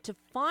it to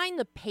find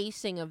the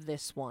pacing of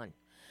this one?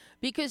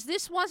 Because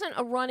this wasn't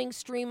a running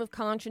stream of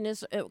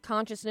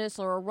consciousness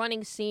or a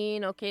running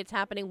scene. Okay, it's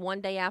happening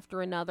one day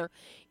after another.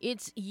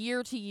 It's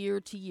year to year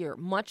to year,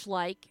 much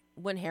like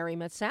When Harry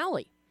Met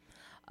Sally.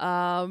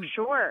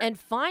 Sure. And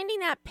finding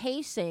that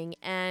pacing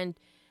and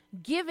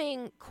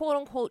giving, quote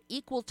unquote,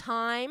 equal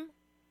time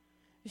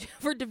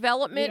for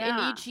development in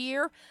each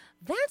year,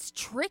 that's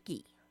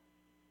tricky.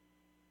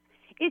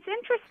 It's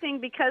interesting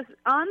because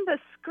on the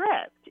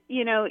script,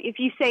 if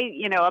you say,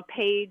 a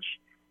page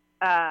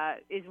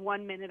is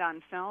 1 minute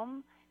on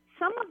film,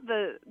 some of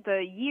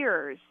the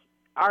years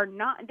are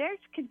not, theirs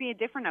could be a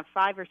difference of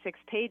 5 or 6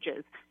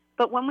 pages.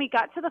 But when we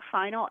got to the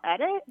final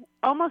edit,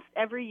 almost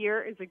every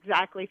year is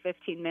exactly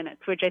 15 minutes,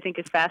 which I think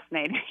is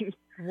fascinating.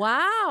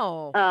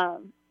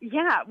 Wow.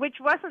 Yeah, which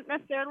wasn't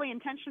necessarily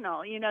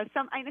intentional.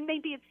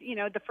 Maybe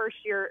it's, the first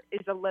year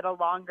is a little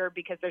longer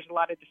because there's a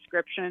lot of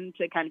description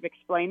to kind of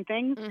explain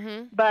things.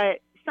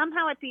 But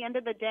somehow at the end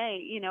of the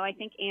day, I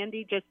think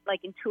Andy just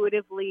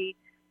intuitively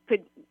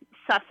could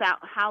suss out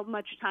how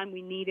much time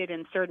we needed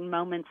in certain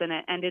moments, and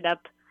it ended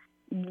up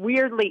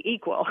weirdly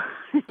equal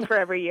for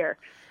every year.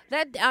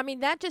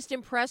 That just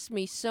impressed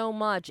me so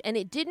much, and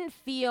it didn't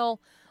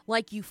feel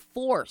like you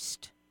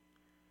forced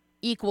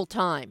equal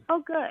time.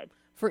 Oh, good.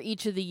 For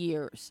each of the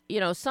years.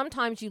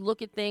 Sometimes you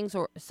look at things,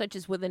 or such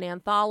as with an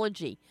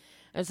anthology,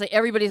 and say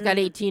everybody's got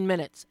 18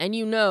 minutes, and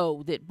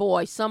that,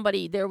 boy,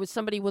 there was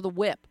somebody with a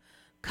whip.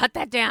 Cut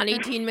that down,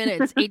 18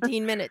 minutes,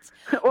 18 minutes.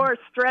 Or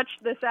stretch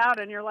this out,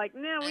 and you're like,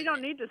 no, we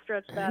don't need to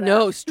stretch that out.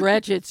 No,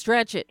 stretch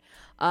it.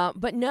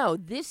 But no,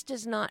 this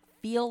does not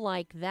feel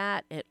like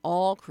that at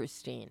all,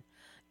 Christine.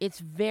 It's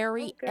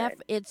very,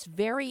 it's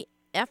very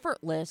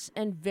effortless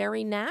and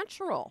very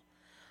natural.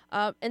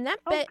 And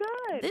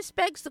this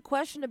begs the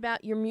question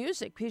about your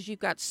music, because you've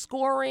got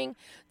scoring,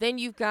 then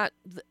you've got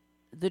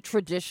the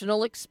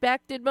traditional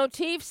expected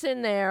motifs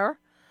in there.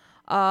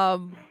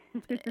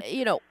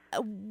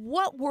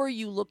 What were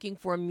you looking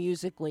for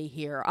musically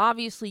here?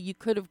 Obviously, you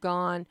could have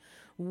gone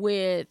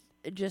with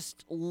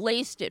just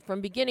laced it from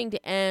beginning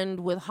to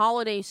end with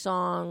holiday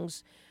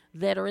songs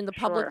that are in the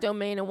public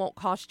domain and won't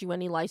cost you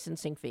any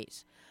licensing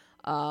fees.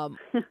 Well,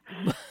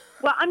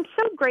 I'm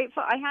so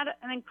grateful. I had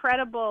an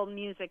incredible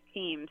music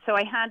team. So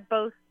I had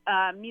both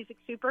a music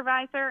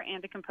supervisor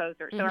and a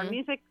composer. So our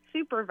music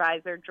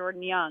supervisor,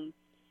 Jordan Young,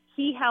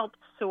 he helped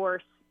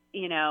source,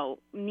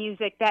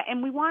 music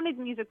and we wanted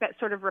music that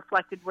sort of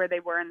reflected where they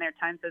were in their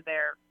times of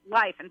their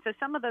life. And so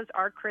some of those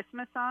are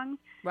Christmas songs,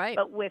 right,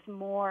 but with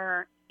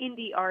more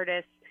indie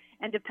artists.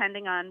 And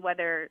depending on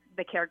whether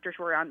the characters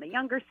were on the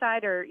younger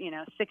side or,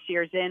 6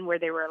 years in where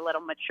they were a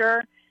little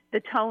mature,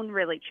 the tone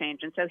really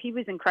changed. And so he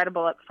was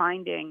incredible at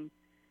finding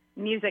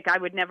music I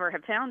would never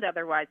have found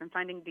otherwise, and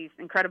finding these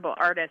incredible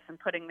artists and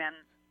putting them,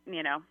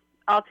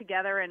 all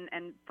together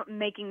and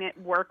making it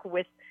work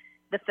with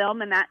the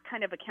film. And that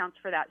kind of accounts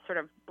for that sort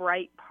of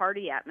bright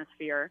party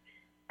atmosphere.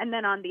 And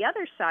then on the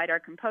other side, our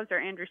composer,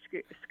 Andrew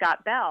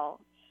Scott Bell,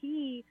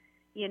 he,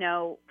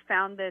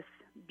 found this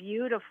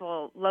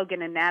beautiful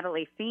Logan and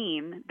Natalie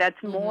theme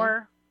that's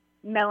more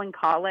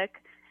melancholic,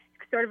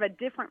 sort of a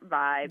different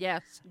vibe.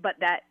 Yes. But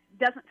that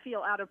doesn't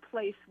feel out of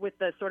place with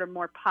the sort of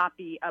more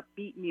poppy,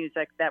 upbeat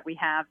music that we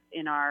have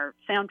in our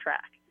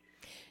soundtrack.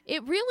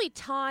 It really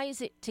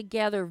ties it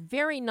together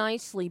very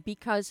nicely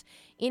because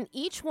in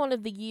each one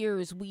of the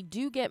years, we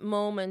do get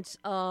moments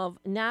of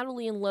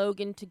Natalie and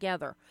Logan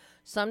together.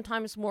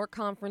 Sometimes more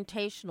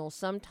confrontational,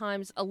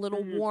 sometimes a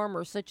little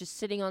warmer, such as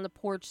sitting on the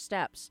porch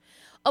steps.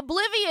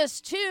 Oblivious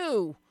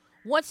to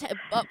what's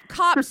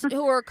cops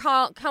who are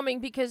coming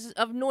because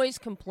of noise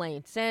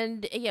complaints.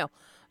 And,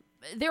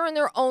 they're in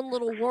their own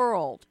little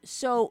world.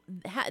 So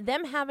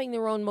them having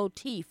their own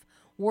motif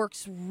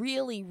works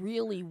really,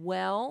 really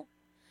well.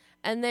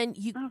 And then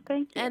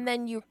and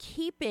then you're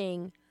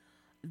keeping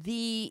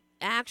the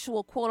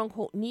actual quote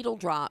unquote needle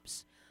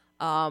drops.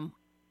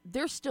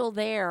 They're still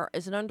there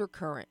as an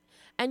undercurrent.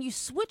 And you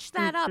switch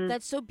that up.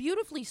 That's so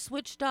beautifully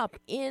switched up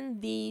in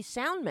the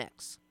sound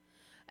mix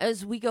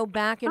as we go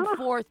back and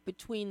forth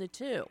between the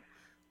two.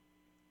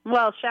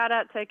 Well, shout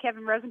out to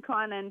Kevin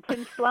Rosenquan and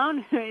Tim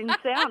Sloan in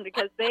sound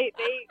because they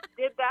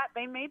did that.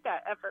 They made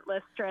that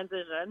effortless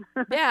transition.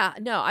 Yeah,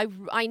 no,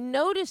 I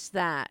noticed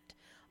that.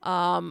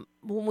 When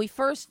we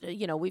first,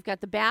 we've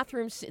got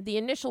the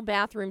initial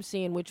bathroom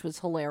scene, which was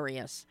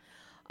hilarious.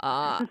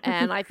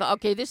 And I thought,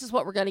 okay, this is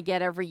what we're going to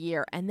get every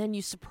year. And then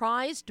you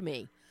surprised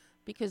me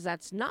because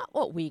that's not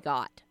what we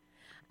got.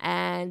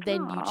 And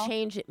then you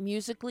change it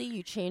musically,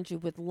 you change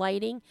it with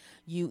lighting,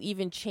 you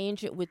even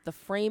change it with the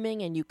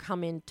framing, and you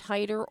come in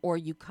tighter or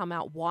you come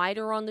out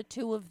wider on the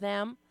two of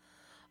them.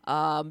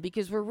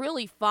 Because we're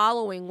really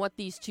following what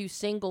these two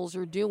singles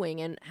are doing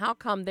and how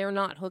come they're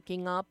not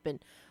hooking up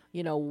and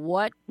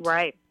what?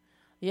 Right.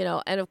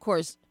 And of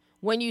course,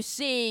 when you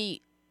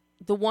see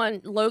the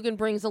one, Logan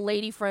brings a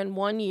lady friend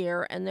one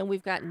year, and then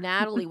we've got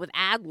Natalie with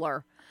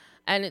Adler,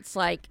 and it's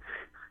like,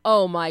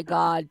 oh my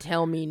God,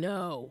 tell me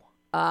no.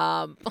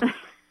 Oh,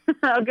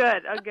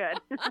 good.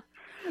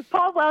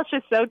 Paul Welsh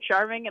is so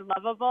charming and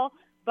lovable,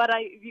 but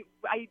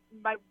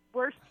my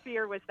worst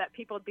fear was that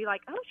people would be like,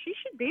 oh, she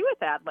should be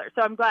with Adler.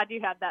 So I'm glad you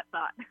had that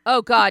thought.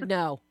 Oh, God,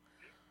 no.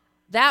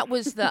 That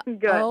was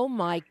oh,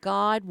 my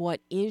God,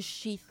 what is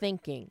she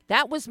thinking?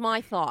 That was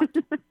my thought.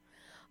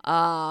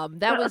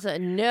 That was a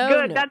no.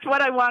 Good, that's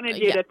what I wanted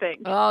you to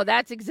think. Oh,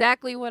 that's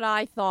exactly what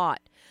I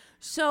thought.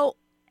 So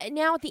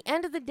now at the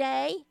end of the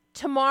day,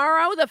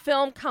 tomorrow the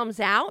film comes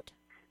out.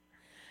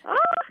 Oh,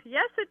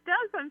 yes, it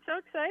does. I'm so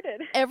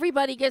excited.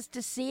 Everybody gets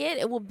to see it.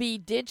 It will be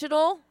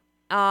digital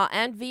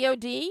and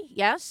VOD,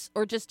 yes,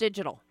 or just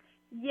digital?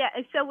 Yeah,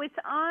 so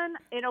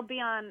it'll be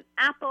on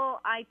Apple,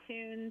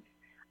 iTunes,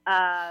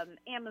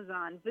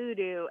 Amazon,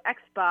 Vudu,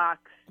 Xbox,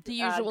 the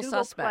usual Google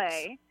suspects.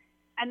 Play.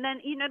 And then,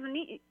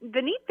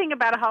 the neat thing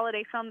about a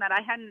holiday film that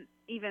I hadn't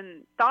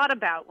even thought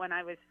about when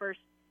I was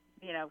first,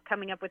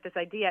 coming up with this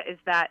idea is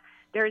that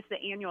there's the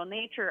annual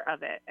nature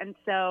of it. And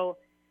so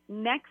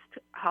next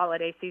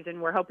holiday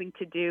season, we're hoping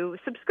to do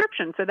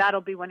subscription. So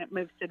that'll be when it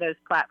moves to those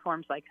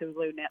platforms like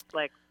Hulu,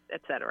 Netflix,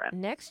 etc.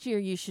 Next year,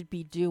 you should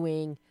be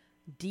doing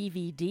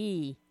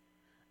DVD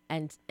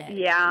and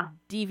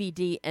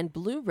DVD and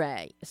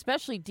Blu-ray,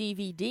 especially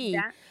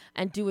DVD,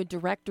 and do a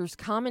director's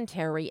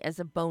commentary as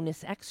a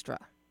bonus extra.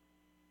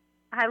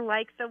 I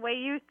like the way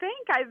you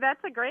think.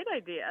 That's a great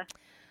idea.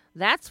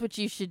 That's what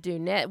you should do.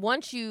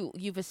 Once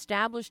you've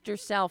established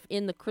yourself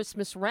in the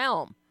Christmas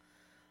realm,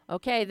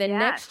 okay, then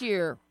next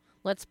year,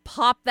 let's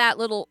pop that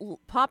little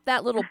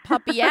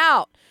puppy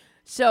out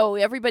so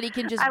everybody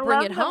can just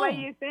bring it home. I love the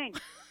way you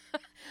think.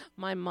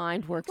 My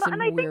mind works in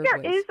and I weird think there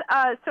ways. is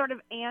a sort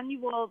of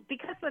annual,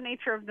 because the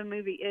nature of the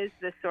movie is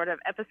this sort of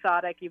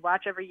episodic, you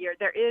watch every year,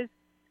 there is,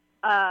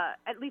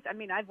 at least,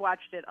 I've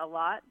watched it a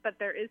lot, but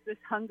there is this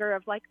hunger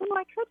of like, oh,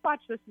 I could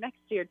watch this next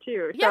year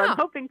too. So I'm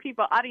hoping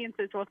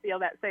audiences will feel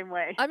that same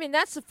way.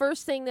 That's the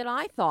first thing that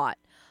I thought.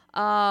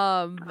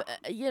 And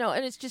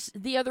it's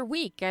just the other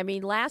week.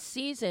 Last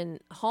season,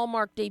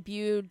 Hallmark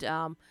debuted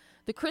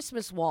The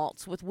Christmas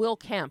Waltz with Will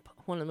Kemp,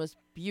 one of the most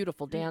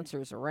beautiful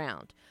dancers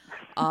around,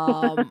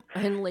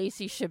 and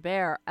Lacey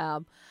Chabert.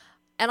 And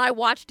I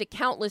watched it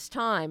countless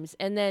times.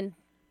 And then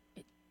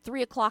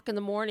 3 o'clock in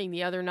the morning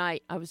the other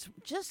night, I was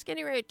just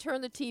getting ready to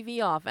turn the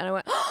TV off. And I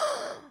went,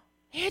 oh,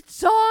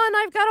 it's on.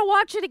 I've got to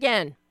watch it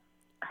again.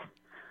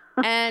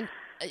 And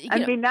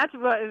that's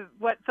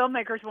what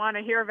filmmakers want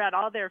to hear about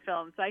all their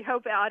films. I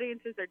hope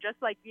audiences are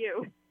just like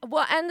you.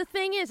 Well, and the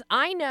thing is,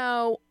 I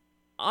know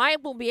I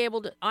will be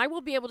able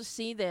to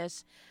see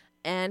this,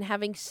 and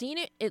having seen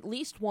it at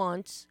least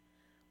once,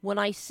 when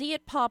I see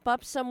it pop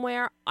up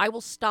somewhere, I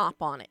will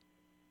stop on it,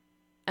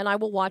 and I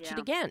will watch it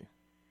again.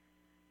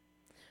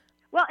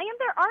 Well, and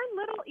there are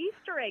little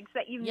Easter eggs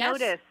that you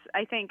notice,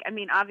 I think.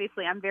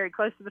 Obviously, I'm very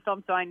close to the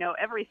film, so I know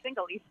every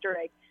single Easter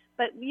egg.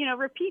 But,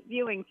 repeat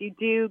viewings, you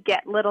do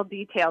get little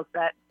details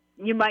that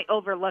you might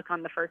overlook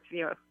on the first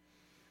view.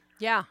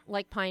 Yeah,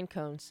 like pine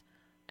cones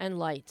and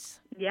lights.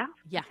 Yeah.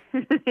 Yeah.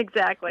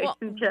 Exactly. Well,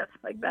 just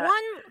like that.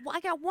 I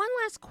got one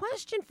last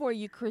question for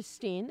you,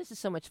 Christine. This is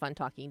so much fun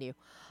talking to you.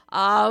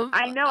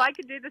 I know. I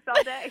could do this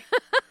all day.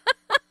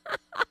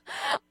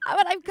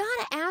 But I've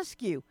got to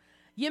ask you,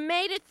 you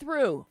made it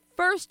through.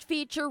 First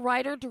feature,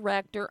 writer,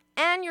 director,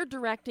 and you're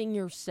directing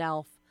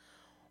yourself.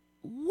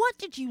 What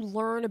did you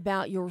learn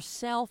about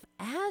yourself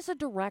as a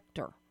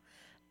director?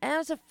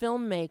 as a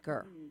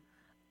filmmaker,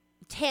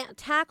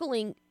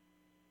 tackling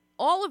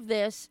all of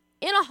this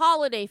in a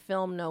holiday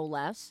film, no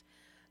less,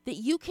 that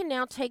you can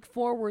now take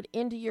forward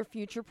into your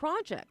future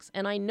projects.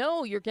 And I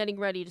know you're getting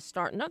ready to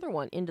start another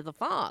one, Into the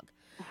Fog.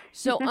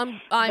 So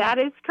that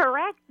is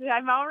correct.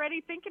 I'm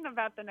already thinking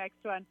about the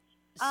next one.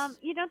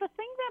 You know, the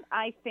thing that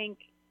I think,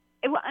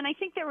 and I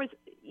think there was,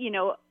 you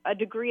know, a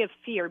degree of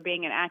fear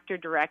being an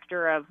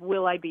actor-director of,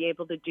 will I be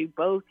able to do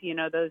both? You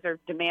know, those are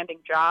demanding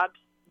jobs,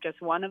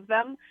 just one of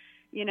them,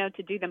 you know,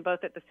 to do them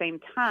both at the same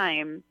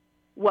time.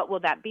 What will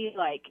that be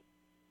like?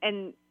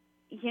 And,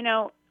 you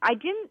know, I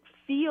didn't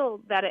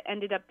feel that it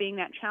ended up being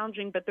that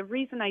challenging, but the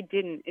reason I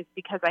didn't is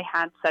because I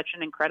had such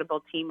an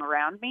incredible team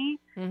around me.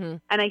 Mm-hmm.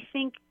 And I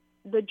think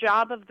the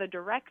job of the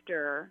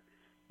director,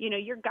 you know,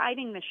 you're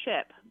guiding the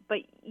ship, but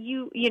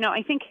you know,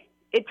 I think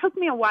it took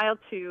me a while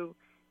to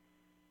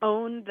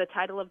own the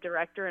title of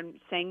director and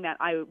saying that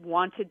I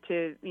wanted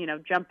to, you know,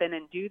 jump in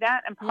and do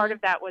that. And part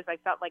of that was I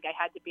felt like I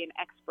had to be an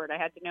expert. I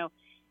had to know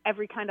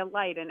every kind of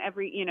light and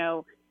every, you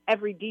know,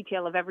 every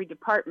detail of every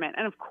department.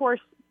 And of course,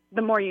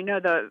 the more you know,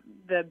 the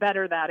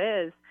better that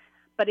is.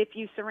 But if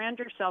you surround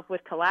yourself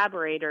with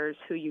collaborators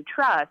who you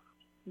trust,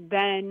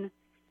 then,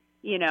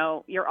 you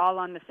know, you're all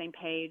on the same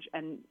page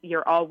and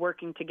you're all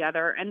working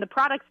together. And the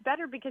product's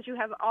better because you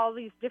have all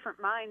these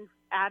different minds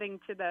adding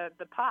to the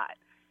pot.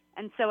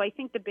 And so I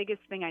think the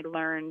biggest thing I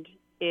learned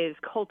is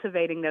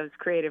cultivating those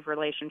creative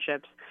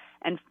relationships.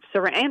 And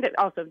it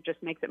also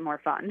just makes it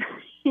more fun,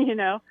 you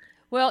know?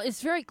 Well,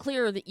 it's very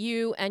clear that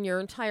you and your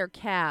entire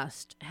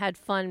cast had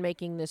fun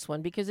making this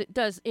one, because it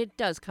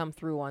does come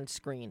through on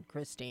screen,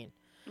 Christine.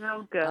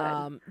 Oh,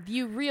 good.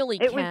 You really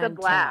it can was a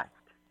blast.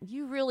 tell.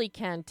 You really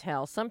can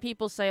tell. Some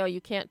people say, oh, you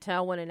can't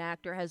tell when an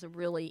actor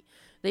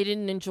they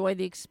didn't enjoy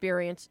the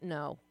experience.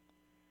 No,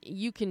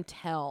 you can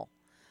tell.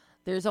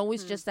 There's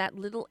always just that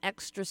little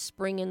extra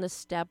spring in the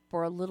step,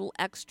 or a little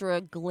extra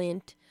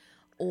glint,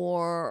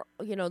 or,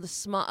 you know,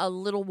 a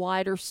little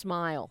wider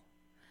smile.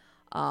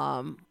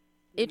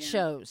 It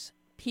shows.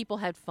 People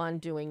had fun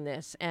doing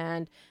this,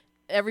 and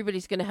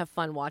everybody's going to have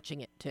fun watching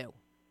it, too.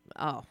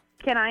 Oh.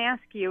 Can I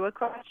ask you a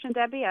question,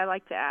 Debbie? I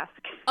like to ask.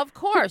 Of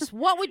course.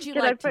 What would you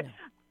like to know?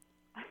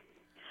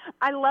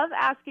 I love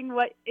asking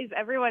what is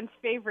everyone's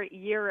favorite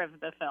year of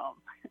the film.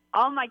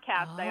 All my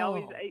cast, I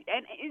always,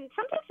 and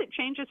sometimes it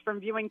changes from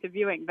viewing to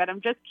viewing, but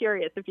I'm just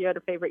curious if you had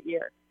a favorite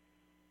year.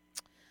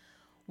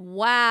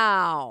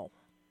 Wow.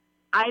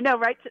 I know,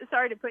 right?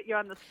 Sorry to put you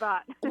on the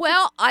spot.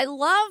 Well, I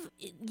love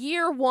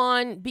year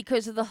one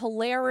because of the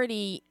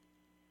hilarity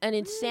and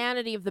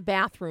insanity of the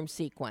bathroom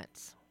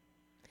sequence.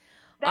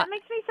 That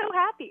makes me so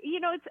happy. You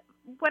know,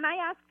 when I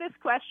ask this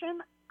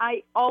question,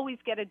 I always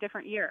get a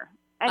different year.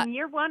 And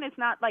year one is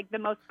not like the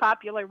most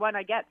popular one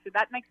I get, so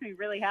that makes me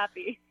really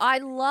happy. I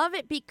love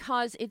it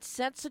because it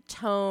sets a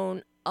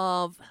tone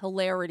of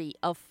hilarity,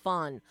 of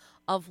fun,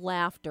 of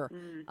laughter.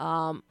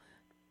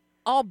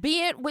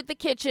 Albeit with the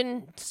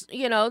kitchen,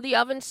 you know, the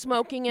oven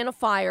smoking in a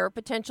fire,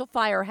 potential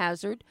fire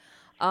hazard.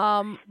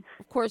 Of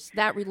course,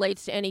 that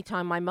relates to any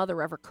time my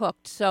mother ever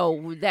cooked,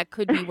 so that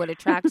could be what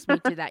attracts me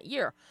to that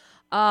year.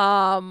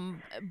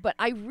 But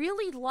I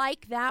really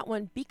like that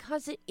one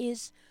because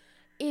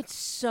it's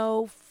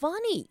so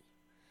funny.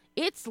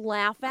 It's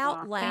laugh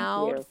out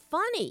loud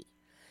funny,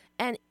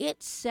 and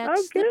it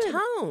sets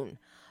the tone.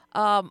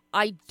 I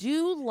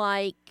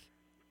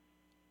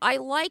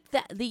like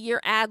that the year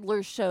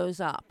Adler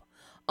shows up.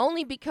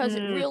 Only because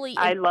it really...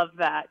 I love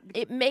that.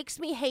 It makes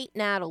me hate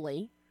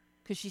Natalie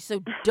because she's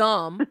so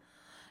dumb.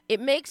 It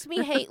makes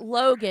me hate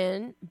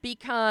Logan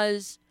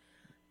because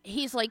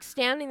he's like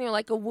standing there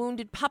like a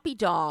wounded puppy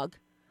dog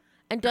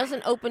and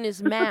doesn't open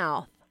his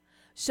mouth.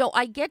 So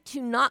I get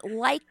to not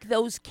like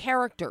those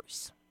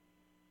characters.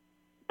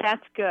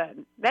 That's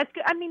good. That's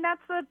good. I mean,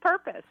 that's the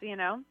purpose, you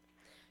know?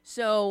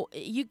 So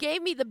you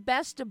gave me the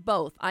best of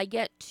both. I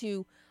get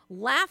to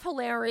laugh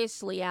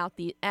hilariously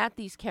at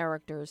these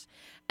characters,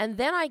 and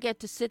then I get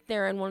to sit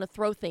there and want to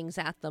throw things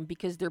at them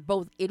because they're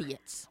both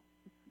idiots.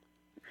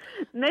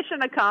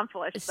 Mission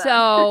accomplished. Then.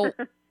 So,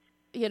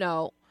 you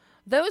know,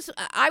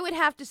 I would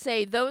have to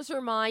say those are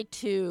my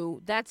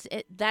two. That's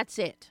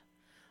it.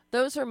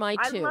 Those are my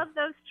two. I love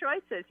those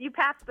choices. You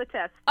passed the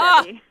test,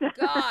 Debbie. Oh,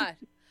 God.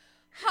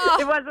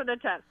 It wasn't a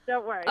test.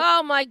 Don't worry.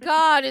 Oh, my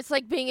God. It's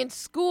like being in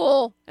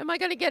school. Am I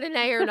going to get an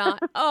A or not?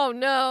 Oh,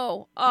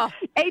 no. Oh.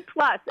 A+.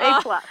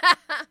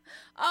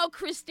 Oh,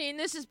 Christine,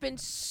 this has been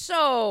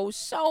so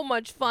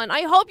much fun.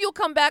 I hope you'll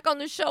come back on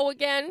the show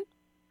again.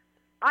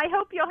 I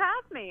hope you'll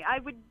have me. I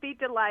would be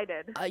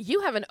delighted.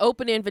 You have an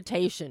open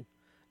invitation.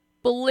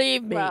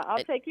 Believe me. Well,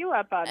 I'll take you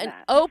up on that. An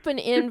open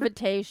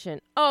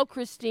invitation. Oh,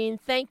 Christine,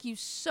 thank you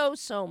so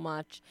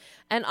much.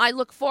 And I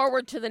look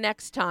forward to the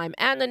next time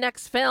and the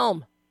next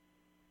film.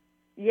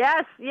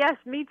 Yes,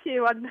 me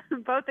too, on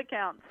both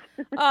accounts.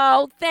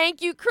 Oh,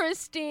 thank you,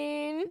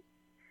 Christine.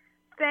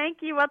 Thank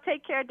you. Well,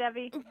 take care,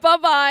 Debbie.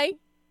 Bye-bye.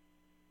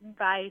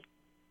 Bye.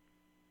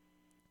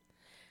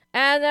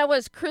 And that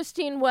was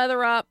Christine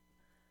Weatherup,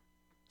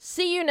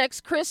 See you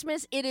next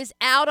Christmas. It is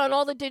out on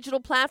all the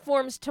digital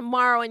platforms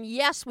tomorrow. And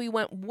yes, we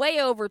went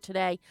way over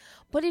today,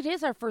 but it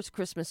is our first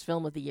Christmas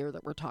film of the year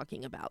that we're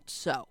talking about.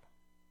 So,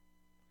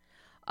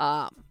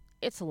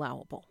 it's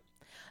allowable.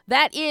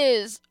 That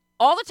is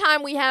all the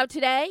time we have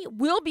today.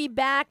 We'll be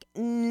back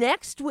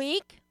next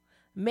week,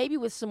 maybe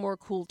with some more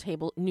cool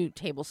new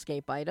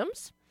tablescape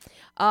items.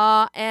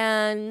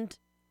 And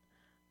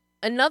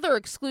another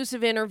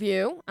exclusive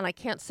interview, and I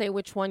can't say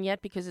which one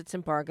yet because it's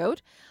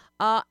embargoed,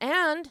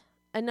 and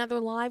another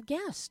live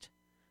guest.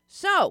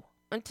 So,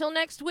 until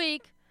next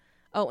week.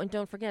 Oh, and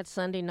don't forget,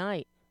 Sunday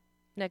night,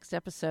 next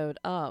episode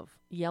of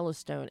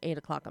Yellowstone, 8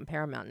 o'clock on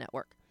Paramount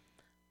Network.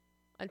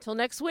 Until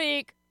next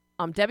week,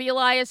 I'm Debbie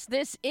Elias.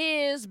 This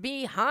is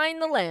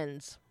Behind the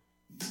Lens.